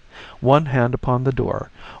light, one hand upon the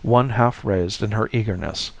door, one half raised in her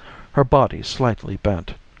eagerness, her body slightly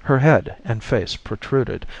bent, her head and face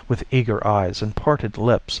protruded, with eager eyes and parted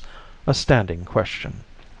lips, a standing question.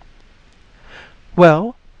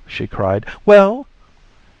 "Well?" she cried. "Well?"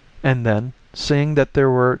 And then, seeing that there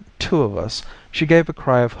were 2 of us, she gave a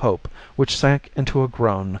cry of hope which sank into a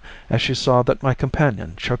groan as she saw that my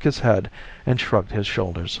companion shook his head and shrugged his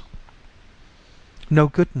shoulders. "No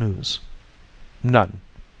good news?" "None."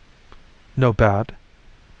 "No bad?"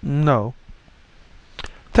 "No."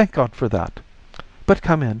 "Thank God for that. But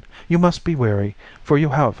come in. You must be weary, for you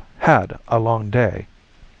have had a long day.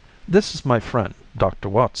 This is my friend, Dr.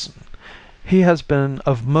 Watson. He has been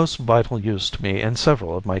of most vital use to me in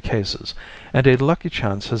several of my cases, and a lucky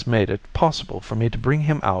chance has made it possible for me to bring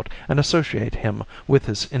him out and associate him with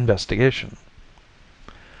this investigation."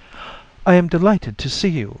 "I am delighted to see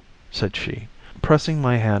you," said she, pressing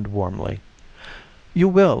my hand warmly. "You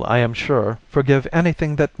will, I am sure, forgive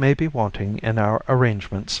anything that may be wanting in our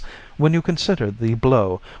arrangements, when you consider the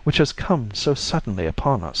blow which has come so suddenly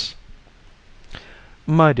upon us."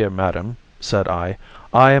 "My dear madam," said I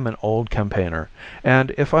am an old campaigner,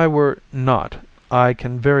 and if I were not I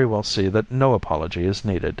can very well see that no apology is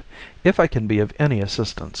needed. If I can be of any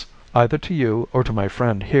assistance, either to you or to my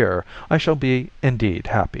friend here, I shall be indeed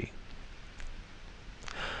happy."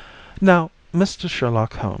 "Now, Mr.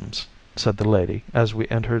 Sherlock Holmes," said the lady as we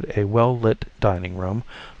entered a well-lit dining room,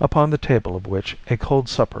 upon the table of which a cold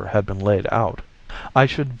supper had been laid out, "I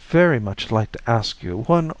should very much like to ask you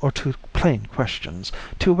 1 or 2 plain questions,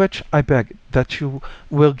 to which I beg that you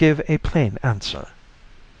will give a plain answer."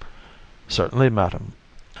 "Certainly, madam."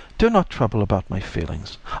 "Do not trouble about my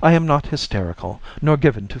feelings. I am not hysterical, nor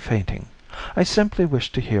given to fainting. I simply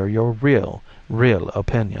wish to hear your real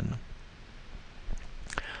opinion."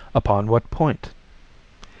 "Upon what point?"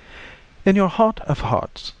 "In your heart of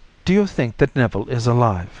hearts, do you think that Neville is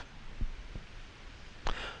alive?"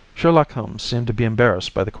 Sherlock Holmes seemed to be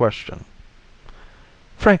embarrassed by the question.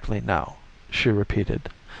 "Frankly, now," she repeated,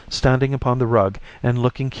 standing upon the rug and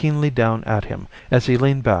looking keenly down at him as he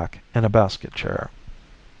leaned back in a basket chair.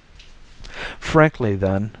 "Frankly,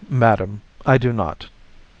 then, madam, I do not."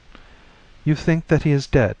 "You think that he is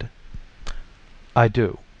dead?" "I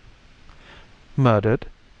do." "Murdered?"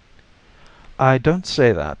 "I don't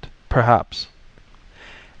say that. Perhaps."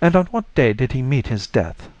 "And on what day did he meet his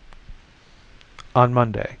death?" "On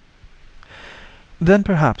Monday." Then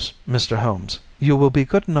perhaps, Mr. Holmes, you will be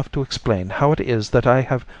good enough to explain how it is that I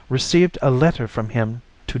have received a letter from him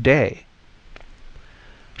to-day."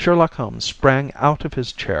 Sherlock Holmes sprang out of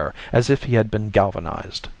his chair as if he had been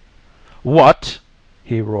galvanized. "What?"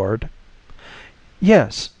 he roared.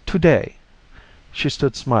 "Yes, to-day." She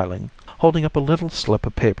stood smiling, holding up a little slip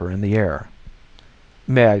of paper in the air.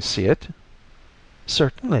 "May I see it?"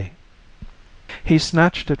 "Certainly." He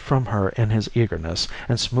snatched it from her in his eagerness,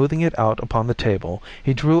 and smoothing it out upon the table,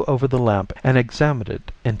 he drew over the lamp and examined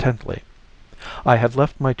it intently. I had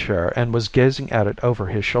left my chair and was gazing at it over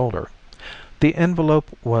his shoulder. The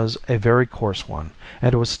envelope was a very coarse one,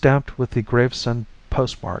 and was stamped with the Gravesend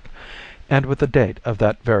postmark, and with the date of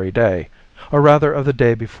that very day, or rather of the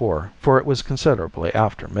day before, for it was considerably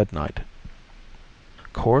after midnight.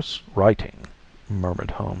 "Coarse writing,"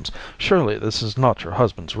 murmured Holmes. "Surely this is not your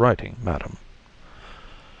husband's writing, madam?"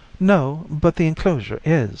 "No, but the enclosure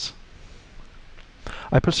is."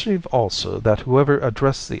 "I perceive also that whoever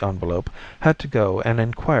addressed the envelope had to go and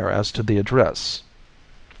inquire as to the address."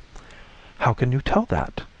 "How can you tell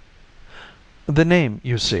that?" "The name,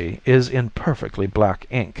 you see, is in perfectly black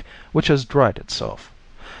ink, which has dried itself.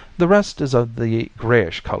 The rest is of the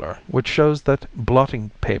grayish color, which shows that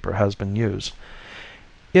blotting paper has been used.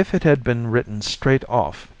 If it had been written straight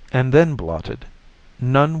off and then blotted,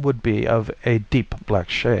 none would be of a deep black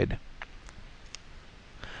shade.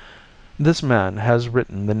 This man has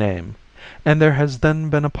written the name, and there has then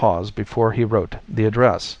been a pause before he wrote the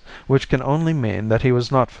address, which can only mean that he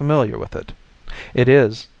was not familiar with it. It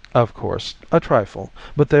is, of course, a trifle,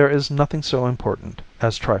 but there is nothing so important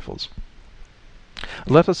as trifles.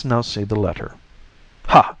 Let us now see the letter.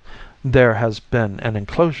 Ha! There has been an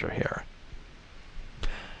enclosure here."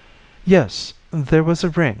 "Yes, there was a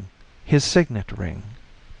ring, his signet ring."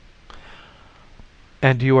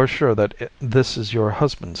 "And you are sure that this is your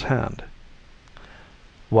husband's hand?"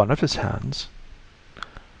 "One of his hands."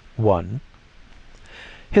 "One?"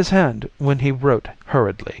 "His hand when he wrote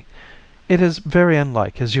hurriedly. It is very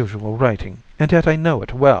unlike his usual writing, and yet I know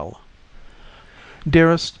it well."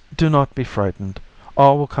 "Dearest, do not be frightened.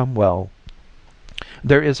 All will come well.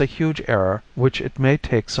 There is a huge error which it may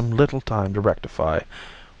take some little time to rectify.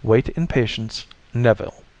 Wait in patience.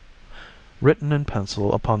 Neville." Written in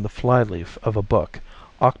pencil upon the fly leaf of a book,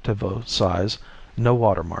 octavo size, no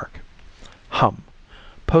watermark. Hum.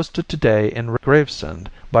 Posted to-day in Gravesend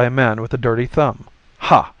by a man with a dirty thumb.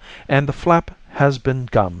 Ha! And the flap has been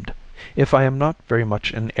gummed, if I am not very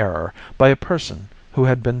much in error, by a person who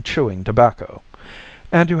had been chewing tobacco.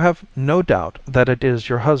 And you have no doubt that it is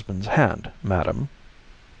your husband's hand, madam?"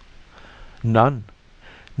 "None.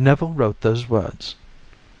 Neville wrote those words."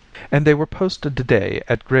 "And they were posted to-day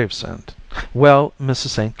at Gravesend. Well, Mrs.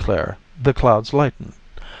 St. Clair, the clouds lighten,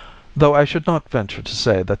 though I should not venture to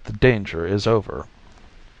say that the danger is over."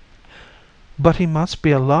 "But he must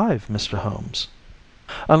be alive, Mr. Holmes."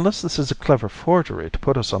 "Unless this is a clever forgery to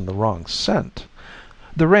put us on the wrong scent.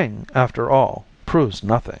 The ring, after all, proves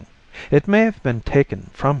nothing. It may have been taken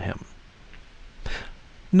from him."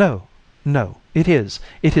 "No, no, it is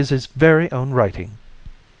his very own writing."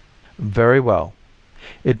 "Very well.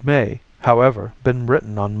 It may, however, been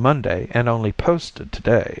written on Monday and only posted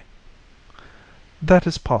to-day." "That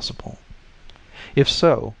is possible." "If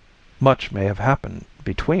so, much may have happened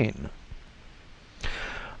between."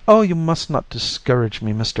 "Oh, you must not discourage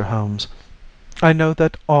me, Mr. Holmes. I know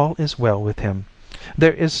that all is well with him.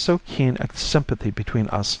 There is so keen a sympathy between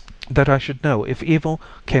us that I should know if evil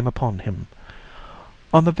came upon him.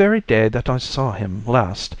 On the very day that I saw him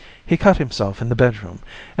last, he cut himself in the bedroom,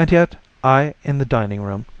 and yet I in the dining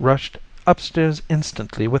room rushed upstairs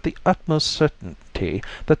instantly with the utmost certainty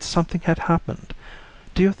that something had happened.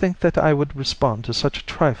 Do you think that I would respond to such a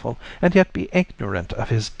trifle and yet be ignorant of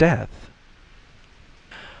his death?"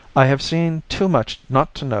 "I have seen too much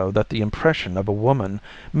not to know that the impression of a woman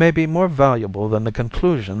may be more valuable than the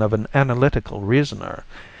conclusion of an analytical reasoner.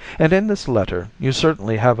 And in this letter you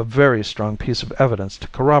certainly have a very strong piece of evidence to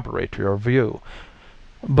corroborate your view.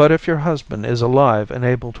 But if your husband is alive and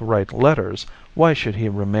able to write letters, why should he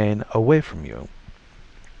remain away from you?"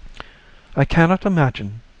 "I cannot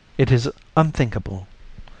imagine. It is unthinkable."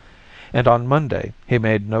 "And on Monday he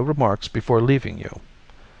made no remarks before leaving you?"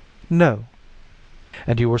 "No."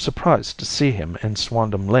 "And you were surprised to see him in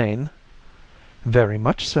Swandam Lane?" "Very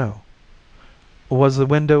much so." "Was the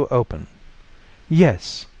window open?"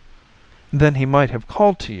 "Yes." "Then he might have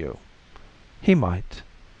called to you?" "He might."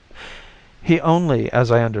 "He only, as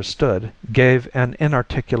I understood, gave an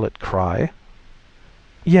inarticulate cry?"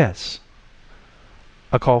 "Yes."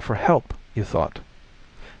 "A call for help, you thought?"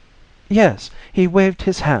 "Yes, he waved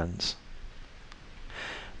his hands."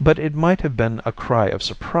 but it might have been a cry of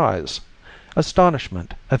surprise.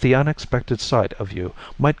 Astonishment at the unexpected sight of you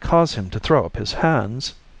might cause him to throw up his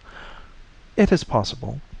hands." "It is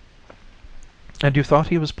possible." "And you thought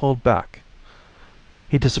he was pulled back?"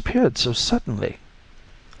 "He disappeared so suddenly."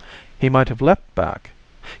 "He might have leapt back.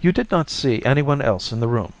 You did not see anyone else in the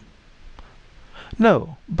room?"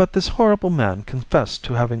 "No, but this horrible man confessed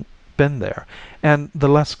to having been there, and the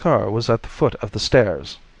Lascar was at the foot of the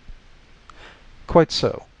stairs." "Quite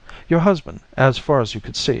so. Your husband, as far as you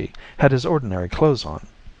could see, had his ordinary clothes on."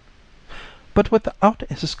 "But without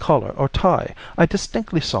his collar or tie. I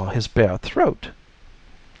distinctly saw his bare throat."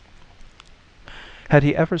 "Had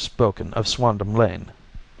he ever spoken of Swandam Lane?"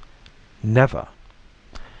 "Never."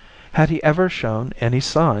 "Had he ever shown any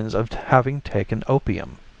signs of having taken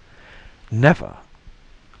opium?" "Never."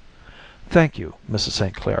 "Thank you, Mrs.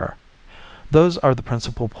 St. Clair. Those are the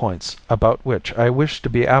principal points about which I wish to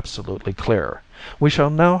be absolutely clear. We shall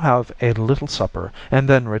now have a little supper and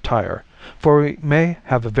then retire, for we may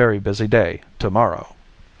have a very busy day to-morrow."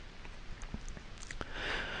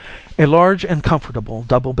 A large and comfortable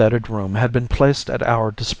double-bedded room had been placed at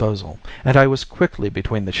our disposal, and I was quickly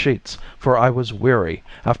between the sheets, for I was weary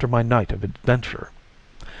after my night of adventure.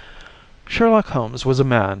 Sherlock Holmes was a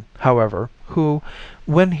man, however, who,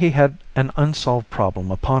 when he had an unsolved problem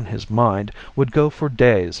upon his mind, would go for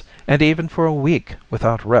days, and even for a week,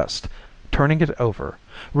 without rest, turning it over,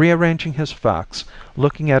 rearranging his facts,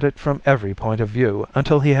 looking at it from every point of view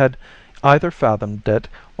until he had either fathomed it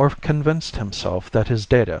or convinced himself that his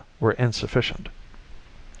data were insufficient.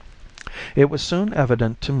 It was soon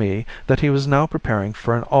evident to me that he was now preparing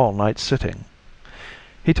for an all-night sitting.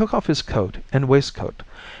 He took off his coat and waistcoat,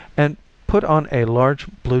 and put on a large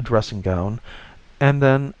blue dressing gown, and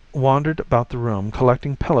then wandered about the room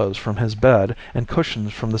collecting pillows from his bed and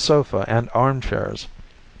cushions from the sofa and armchairs.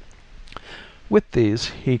 With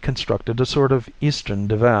these he constructed a sort of Eastern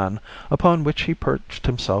divan, upon which he perched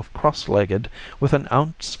himself cross-legged, with an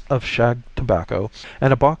ounce of shag tobacco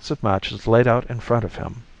and a box of matches laid out in front of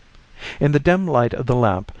him. In the dim light of the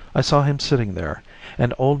lamp I saw him sitting there,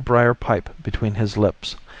 an old briar pipe between his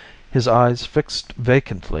lips, his eyes fixed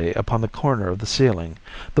vacantly upon the corner of the ceiling,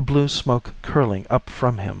 the blue smoke curling up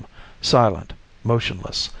from him, silent,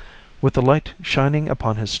 motionless, with the light shining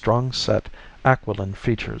upon his strong-set, aquiline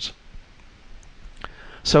features.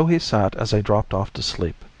 So he sat as I dropped off to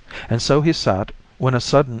sleep, and so he sat when a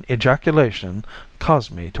sudden ejaculation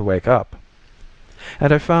caused me to wake up,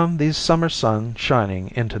 and I found the summer sun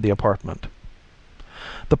shining into the apartment.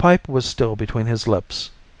 The pipe was still between his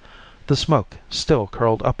lips, the smoke still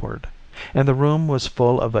curled upward, and the room was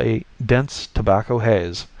full of a dense tobacco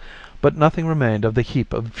haze, but nothing remained of the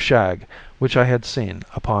heap of shag which I had seen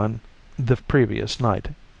upon the previous night.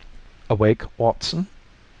 "Awake, Watson?"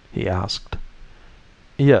 he asked.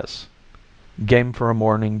 "Yes." "Game for a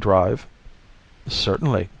morning drive?"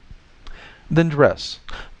 "Certainly." "Then dress.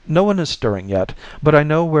 No one is stirring yet, but I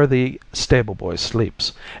know where the stable boy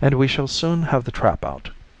sleeps, and we shall soon have the trap out."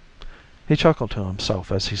 He chuckled to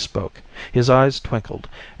himself as he spoke. His eyes twinkled,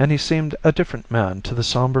 and he seemed a different man to the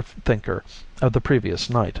sombre thinker of the previous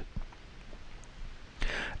night.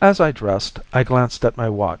 As I dressed, I glanced at my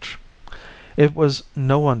watch. It was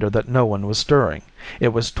no wonder that no one was stirring. It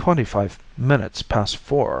was 25 minutes past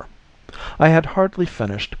 4. I had hardly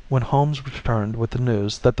finished when Holmes returned with the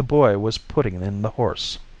news that the boy was putting in the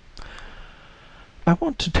horse. "I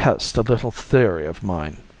want to test a little theory of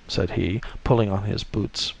mine," said he, pulling on his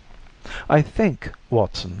boots. "I think,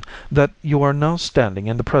 Watson, that you are now standing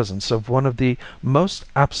in the presence of one of the most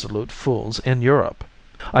absolute fools in Europe.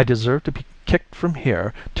 I deserve to be kicked from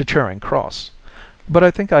here to Charing Cross. But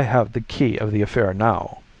I think I have the key of the affair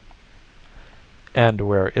now." "And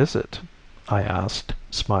where is it?" I asked,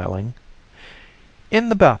 smiling. "In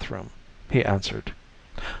the bathroom," he answered.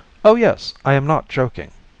 "Oh, yes, I am not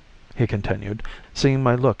joking," he continued, seeing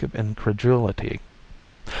my look of incredulity.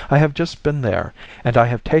 "I have just been there, and I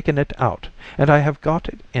have taken it out, and I have got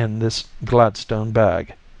it in this Gladstone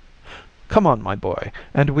bag. Come on, my boy,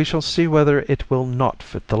 and we shall see whether it will not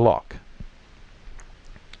fit the lock."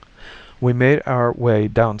 We made our way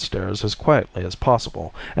downstairs as quietly as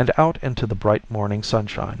possible, and out into the bright morning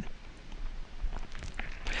sunshine.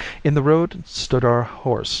 In the road stood our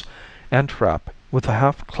horse and trap, with the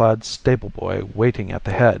half-clad stable-boy waiting at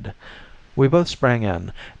the head. We both sprang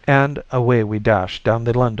in, and away we dashed down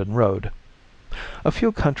the London road. A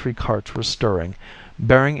few country carts were stirring,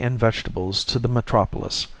 bearing in vegetables to the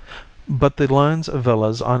metropolis, but the lines of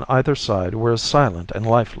villas on either side were as silent and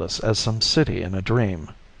lifeless as some city in a dream.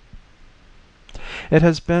 "It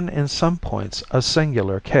has been in some points a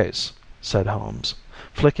singular case," said Holmes.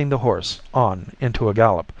 flicking the horse on into a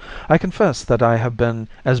gallop. "I confess that I have been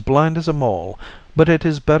as blind as a mole, but it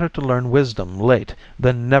is better to learn wisdom late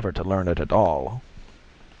than never to learn it at all."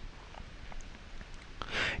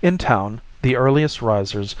 In town, the earliest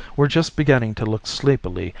risers were just beginning to look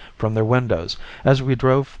sleepily from their windows as we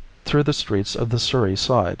drove through the streets of the Surrey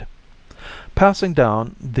side. Passing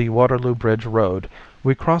down the Waterloo Bridge Road,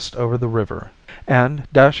 we crossed over the river, and,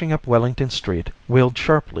 dashing up Wellington Street, wheeled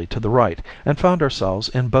sharply to the right and found ourselves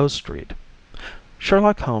in Bow Street.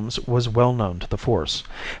 Sherlock Holmes was well known to the force,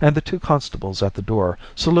 and the two constables at the door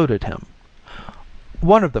saluted him.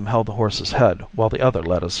 One of them held the horse's head while the other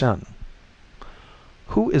let us in.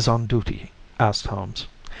 "Who is on duty?" asked Holmes.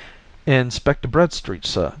 "Inspector Bradstreet,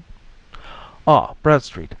 sir." "Ah,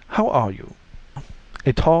 Bradstreet, how are you?"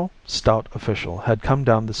 A tall, stout official had come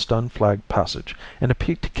down the stone-flagged passage in a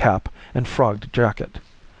peaked cap and frogged jacket.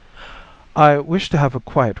 "I wish to have a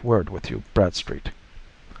quiet word with you, Bradstreet."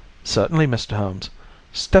 "Certainly, Mr. Holmes.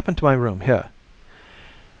 Step into my room here."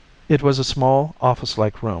 It was a small,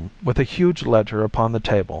 office-like room, with a huge ledger upon the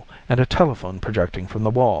table and a telephone projecting from the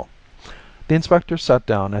wall. The inspector sat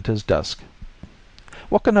down at his desk.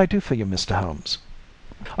 "What can I do for you, Mr. Holmes?"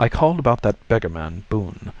 "I called about that beggar man,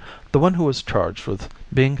 Boone, the one who was charged with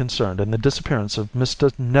being concerned in the disappearance of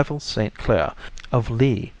Mr. Neville St. Clair, of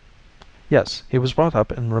Lee." "Yes, he was brought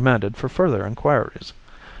up and remanded for further inquiries."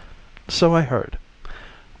 "So I heard.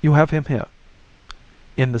 You have him here?"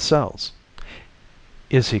 "In the cells."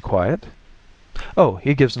 "Is he quiet?" "Oh,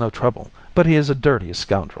 he gives no trouble, but he is a dirty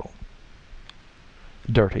scoundrel."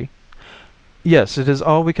 "Dirty?" "Yes, it is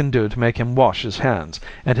all we can do to make him wash his hands,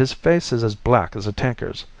 and his face is as black as a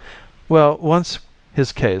tinker's. Well, once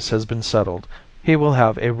his case has been settled, he will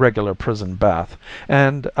have a regular prison bath,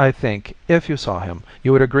 and I think, if you saw him,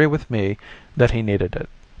 you would agree with me that he needed it."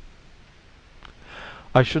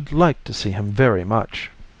 "I should like to see him very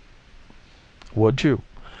much." "Would you?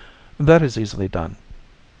 That is easily done.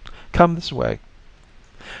 Come this way.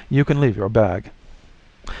 You can leave your bag."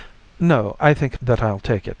 "No, I think that I'll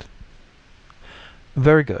take it."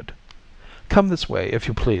 "Very good. Come this way, if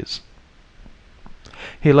you please."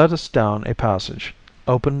 He led us down a passage,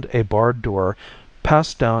 opened a barred door,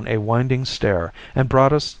 passed down a winding stair, and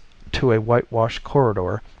brought us to a whitewashed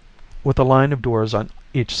corridor with a line of doors on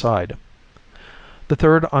each side. "The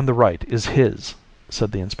third on the right is his,"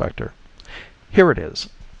 said the inspector. "Here it is."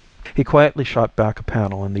 He quietly shot back a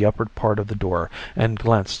panel in the upper part of the door and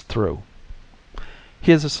glanced through.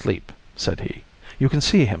 "He is asleep," said he. "You can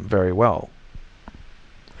see him very well."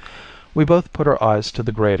 We both put our eyes to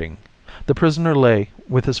the grating. The prisoner lay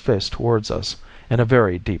with his face towards us, in a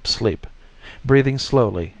very deep sleep, breathing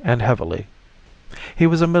slowly and heavily. He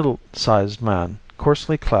was a middle-sized man,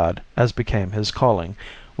 coarsely clad, as became his calling,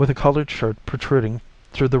 with a coloured shirt protruding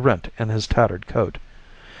through the rent in his tattered coat.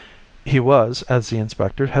 He was, as the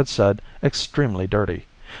inspector had said, extremely dirty,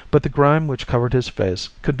 but the grime which covered his face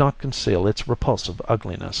could not conceal its repulsive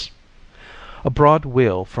ugliness. A broad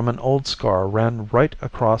weal from an old scar ran right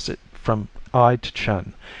across it from eye to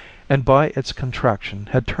chin, and by its contraction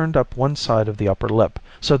had turned up one side of the upper lip,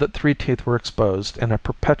 so that 3 teeth were exposed in a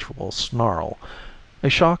perpetual snarl. A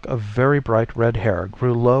shock of very bright red hair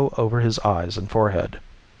grew low over his eyes and forehead.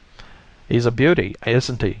 "He's a beauty,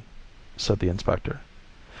 isn't he?" said the inspector.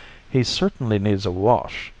 "He certainly needs a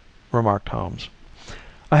wash," remarked Holmes.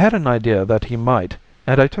 "I had an idea that he might,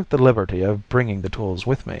 and I took the liberty of bringing the tools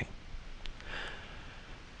with me."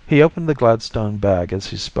 He opened the Gladstone bag as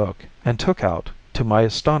he spoke, and took out, to my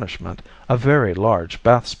astonishment, a very large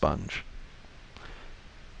bath sponge.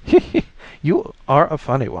 "You are a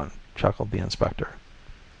funny one," chuckled the inspector.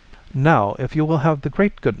 "Now, if you will have the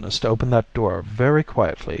great goodness to open that door very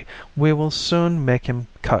quietly, we will soon make him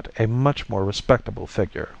cut a much more respectable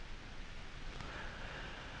figure."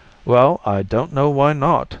 "Well, I don't know why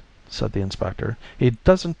not," said the inspector. "He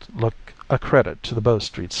doesn't look a credit to the Bow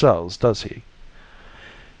Street cells, does he?"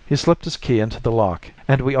 He slipped his key into the lock,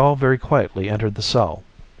 and we all very quietly entered the cell.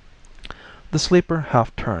 The sleeper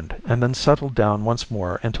half turned, and then settled down once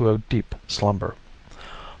more into a deep slumber.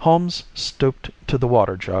 Holmes stooped to the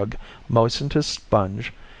water jug, moistened his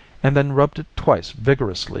sponge, and then rubbed it twice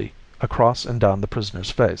vigorously across and down the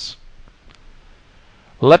prisoner's face.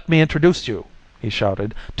 "Let me introduce you," he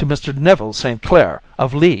shouted, "to Mr. Neville St. Clair,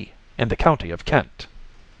 of Lee, in the county of Kent."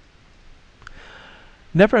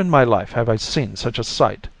 Never in my life have I seen such a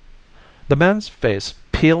sight. The man's face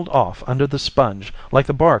peeled off under the sponge like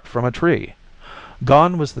the bark from a tree.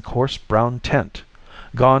 Gone was the coarse brown tint.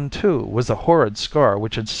 Gone, too, was the horrid scar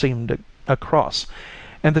which had seemed a cross,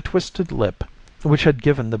 and the twisted lip which had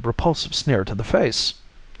given the repulsive sneer to the face.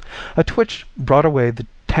 A twitch brought away the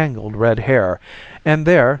tangled red hair, and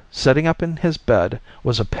there, sitting up in his bed,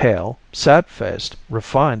 was a pale, sad-faced,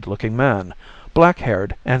 refined-looking man,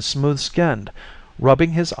 black-haired and smooth-skinned,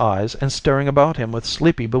 rubbing his eyes and staring about him with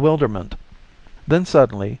sleepy bewilderment. Then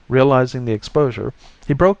suddenly, realizing the exposure,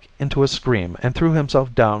 he broke into a scream and threw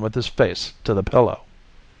himself down with his face to the pillow.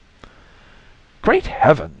 "Great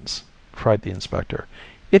heavens!" cried the inspector.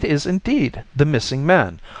 "It is indeed the missing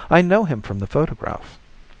man. I know him from the photograph."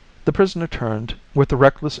 The prisoner turned with the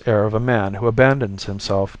reckless air of a man who abandons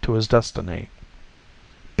himself to his destiny.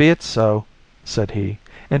 "Be it so," said he,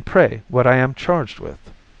 "and pray what I am charged with?"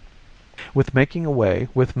 "With making away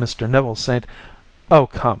with Mr. Neville St. Oh,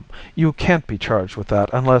 come, you can't be charged with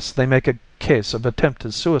that unless they make a case of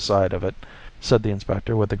attempted suicide of it," said the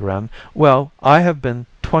inspector with a grin. "Well, I have been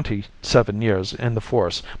 27 years in the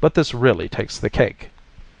force, but this really takes the cake."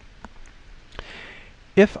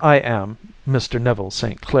 "If I am Mr. Neville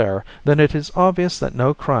St. Clair, then it is obvious that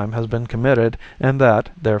no crime has been committed and that,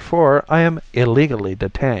 therefore, I am illegally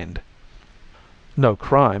detained." "No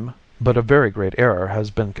crime, but a very great error has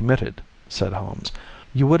been committed," said Holmes.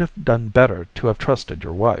 "You would have done better to have trusted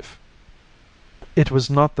your wife." "It was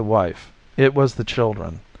not the wife, it was the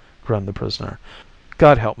children," groaned the prisoner.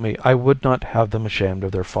 "God help me, I would not have them ashamed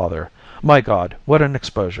of their father. My God, what an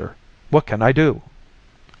exposure! What can I do?"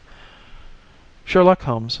 Sherlock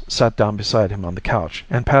Holmes sat down beside him on the couch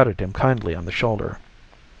and patted him kindly on the shoulder.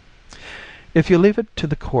 "If you leave it to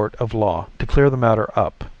the court of law to clear the matter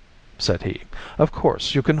up," said he, "of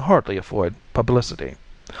course you can hardly avoid publicity.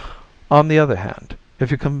 On the other hand,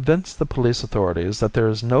 if you convince the police authorities that there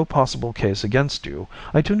is no possible case against you,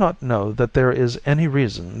 I do not know that there is any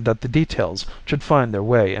reason that the details should find their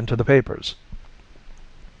way into the papers.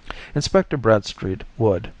 Inspector Bradstreet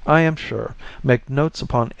would, I am sure, make notes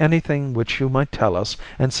upon anything which you might tell us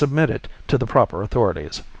and submit it to the proper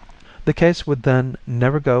authorities. The case would then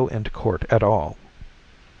never go into court at all."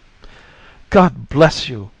 "God bless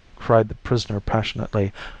you!" cried the prisoner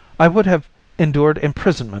passionately. "I would have endured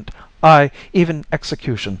imprisonment, aye, even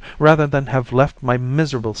execution, rather than have left my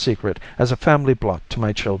miserable secret as a family blot to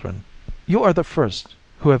my children. You are the first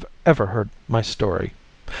who have ever heard my story.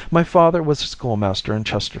 My father was a schoolmaster in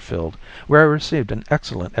Chesterfield, where I received an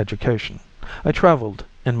excellent education. I travelled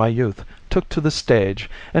in my youth, took to the stage,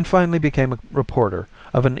 and finally became a reporter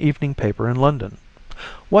of an evening paper in London.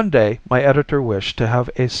 One day my editor wished to have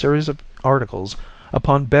a series of articles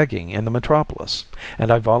upon begging in the metropolis, and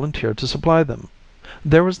I volunteered to supply them.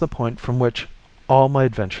 There was the point from which all my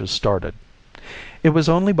adventures started. It was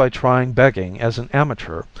only by trying begging as an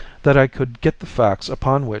amateur that I could get the facts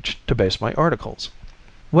upon which to base my articles.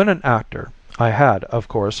 When an actor, I had, of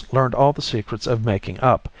course, learned all the secrets of making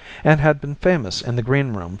up, and had been famous in the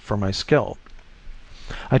green room for my skill.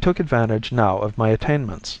 I took advantage now of my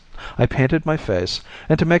attainments. I painted my face,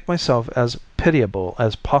 and to make myself as pitiable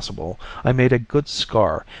as possible, I made a good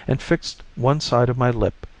scar and fixed one side of my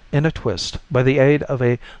lip in a twist by the aid of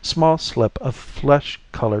a small slip of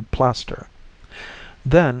flesh-colored plaster.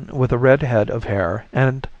 Then, with a red head of hair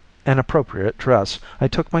and an appropriate dress, I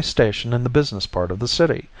took my station in the business part of the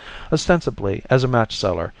city, ostensibly as a match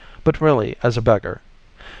seller, but really as a beggar.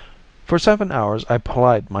 For 7 hours I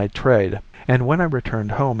plied my trade, and when I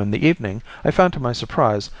returned home in the evening I found to my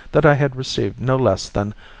surprise that I had received no less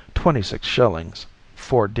than 26 shillings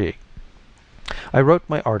 4d. I wrote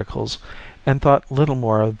my articles and thought little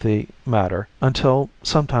more of the matter until,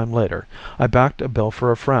 some time later, I backed a bill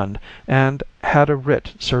for a friend and had a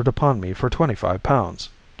writ served upon me for £25.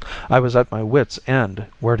 I was at my wits' end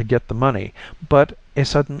where to get the money, but a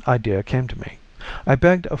sudden idea came to me. I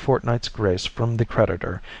begged a fortnight's grace from the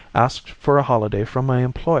creditor, asked for a holiday from my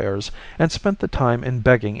employers, and spent the time in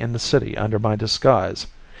begging in the city under my disguise.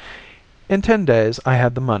 In 10 days I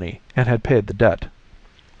had the money and had paid the debt.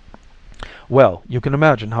 Well, you can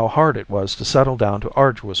imagine how hard it was to settle down to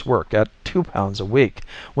arduous work at £2 a week,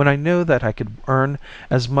 when I knew that I could earn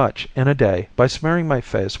as much in a day by smearing my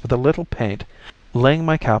face with a little paint, laying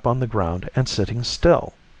my cap on the ground, and sitting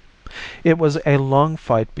still. It was a long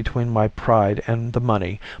fight between my pride and the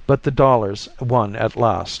money, but the dollars won at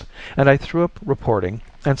last, and I threw up reporting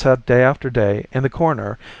and sat day after day in the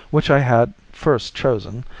corner which I had first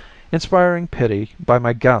chosen, inspiring pity by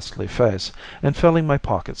my ghastly face, and filling my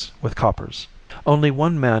pockets with coppers. Only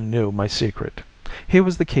one man knew my secret. He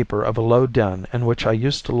was the keeper of a low den in which I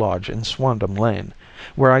used to lodge in Swandam Lane,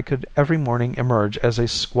 where I could every morning emerge as a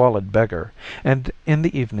squalid beggar, and in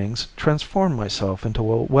the evenings transform myself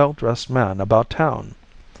into a well-dressed man about town.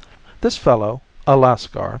 This fellow, a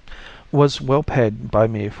Lascar, was well paid by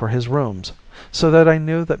me for his rooms, so that I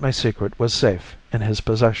knew that my secret was safe in his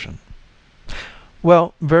possession.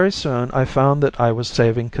 Well, very soon I found that I was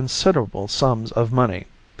saving considerable sums of money.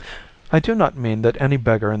 I do not mean that any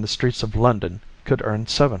beggar in the streets of London could earn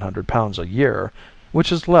 £700 a year,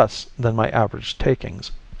 which is less than my average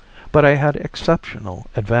takings, but I had exceptional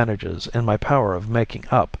advantages in my power of making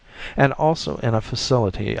up, and also in a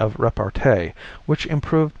facility of repartee which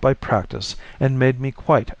improved by practice and made me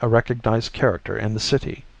quite a recognized character in the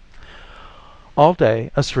city. All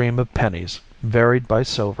day a stream of pennies, varied by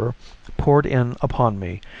silver, poured in upon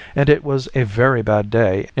me, and it was a very bad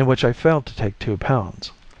day in which I failed to take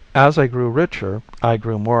 £2. As I grew richer, I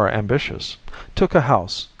grew more ambitious, took a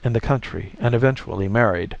house in the country, and eventually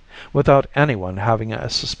married, without anyone having a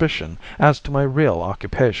suspicion as to my real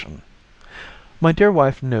occupation. My dear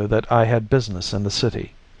wife knew that I had business in the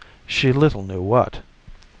city. She little knew what.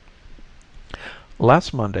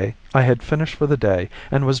 Last Monday I had finished for the day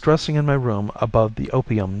and was dressing in my room above the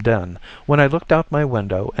opium den, when I looked out my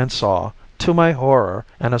window and saw, to my horror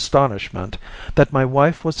and astonishment, that my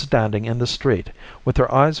wife was standing in the street, with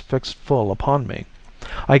her eyes fixed full upon me.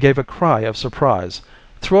 I gave a cry of surprise,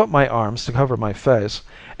 threw up my arms to cover my face,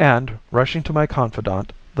 and, rushing to my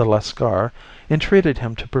confidant, the Lascar, entreated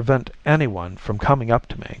him to prevent anyone from coming up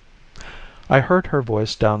to me. I heard her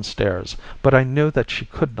voice downstairs, but I knew that she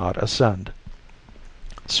could not ascend.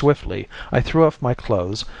 Swiftly I threw off my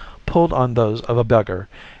clothes, pulled on those of a beggar,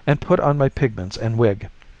 and put on my pigments and wig.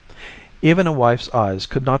 Even a wife's eyes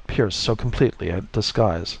could not pierce so completely a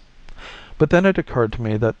disguise. But then it occurred to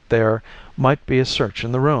me that there might be a search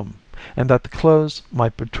in the room, and that the clothes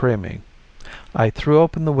might betray me. I threw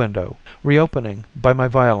open the window, reopening by my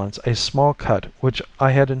violence a small cut which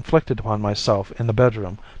I had inflicted upon myself in the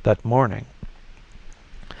bedroom that morning.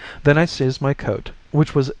 Then I seized my coat,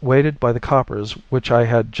 which was weighted by the coppers which I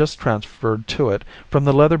had just transferred to it from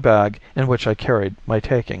the leather bag in which I carried my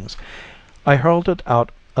takings. I hurled it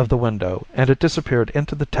out of the window, and it disappeared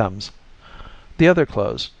into the Thames. The other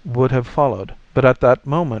clothes would have followed, but at that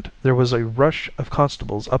moment there was a rush of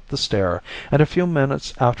constables up the stair, and a few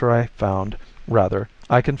minutes after I found, rather,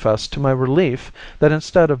 I confess to my relief, that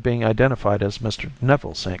instead of being identified as Mr.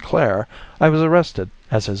 Neville St. Clair, I was arrested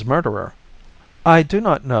as his murderer. I do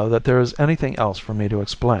not know that there is anything else for me to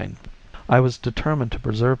explain. I was determined to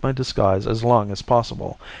preserve my disguise as long as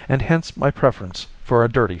possible, and hence my preference for a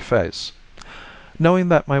dirty face. Knowing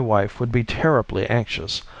that my wife would be terribly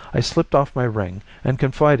anxious, I slipped off my ring and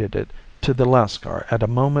confided it to the Lascar at a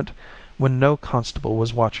moment when no constable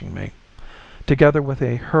was watching me, together with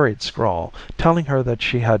a hurried scrawl, telling her that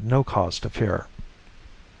she had no cause to fear.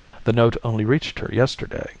 "The note only reached her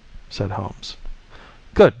yesterday," said Holmes.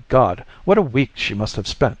 "Good God! What a week she must have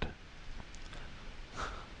spent!"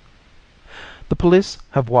 "The police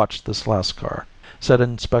have watched this Lascar," said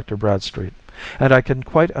Inspector Bradstreet, "and I can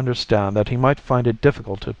quite understand that he might find it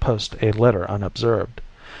difficult to post a letter unobserved.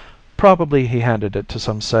 Probably he handed it to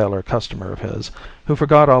some sailor customer of his, who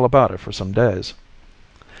forgot all about it for some days."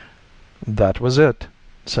 "That was it,"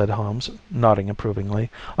 said Holmes, nodding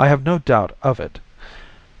approvingly. "I have no doubt of it.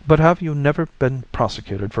 But have you never been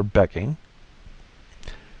prosecuted for begging?"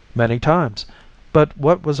 "Many times. But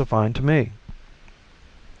what was a fine to me?"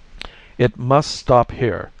 "It must stop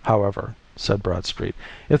here, however," said Bradstreet.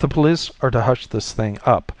 "If the police are to hush this thing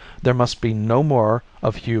up, there must be no more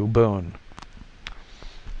of Hugh Boone."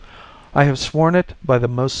 "I have sworn it by the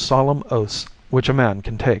most solemn oaths which a man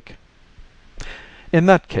can take." "In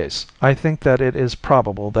that case, I think that it is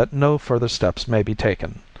probable that no further steps may be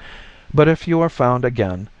taken. But if you are found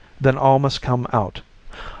again, then all must come out.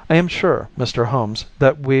 I am sure, Mr. Holmes,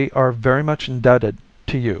 that we are very much indebted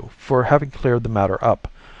to you for having cleared the matter up.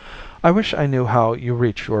 I wish I knew how you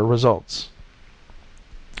reach your results."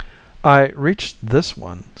 "I reached this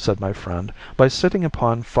one," said my friend, "by sitting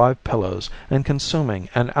upon 5 pillows and consuming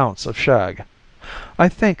an ounce of shag. I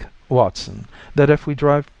think, Watson, that if we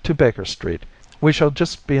drive to Baker Street, we shall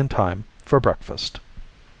just be in time for breakfast."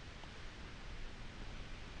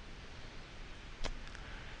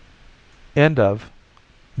 End of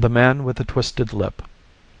The Man with the Twisted Lip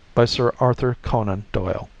by Sir Arthur Conan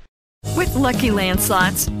Doyle. With Lucky Land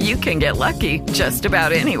Slots, you can get lucky just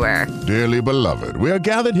about anywhere. Dearly beloved, we are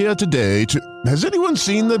gathered here today to... Has anyone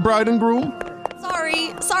seen the bride and groom?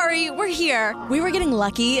 Sorry, we're here. We were getting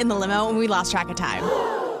lucky in the limo and we lost track of time.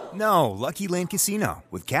 No, Lucky Land Casino,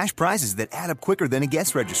 with cash prizes that add up quicker than a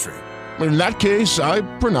guest registry. In that case, I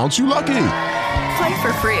pronounce you lucky. Play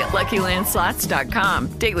for free at LuckyLandSlots.com.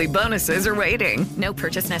 Daily bonuses are waiting. No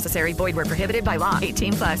purchase necessary. Void where prohibited by law.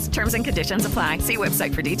 18+. Terms and conditions apply. See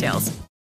website for details.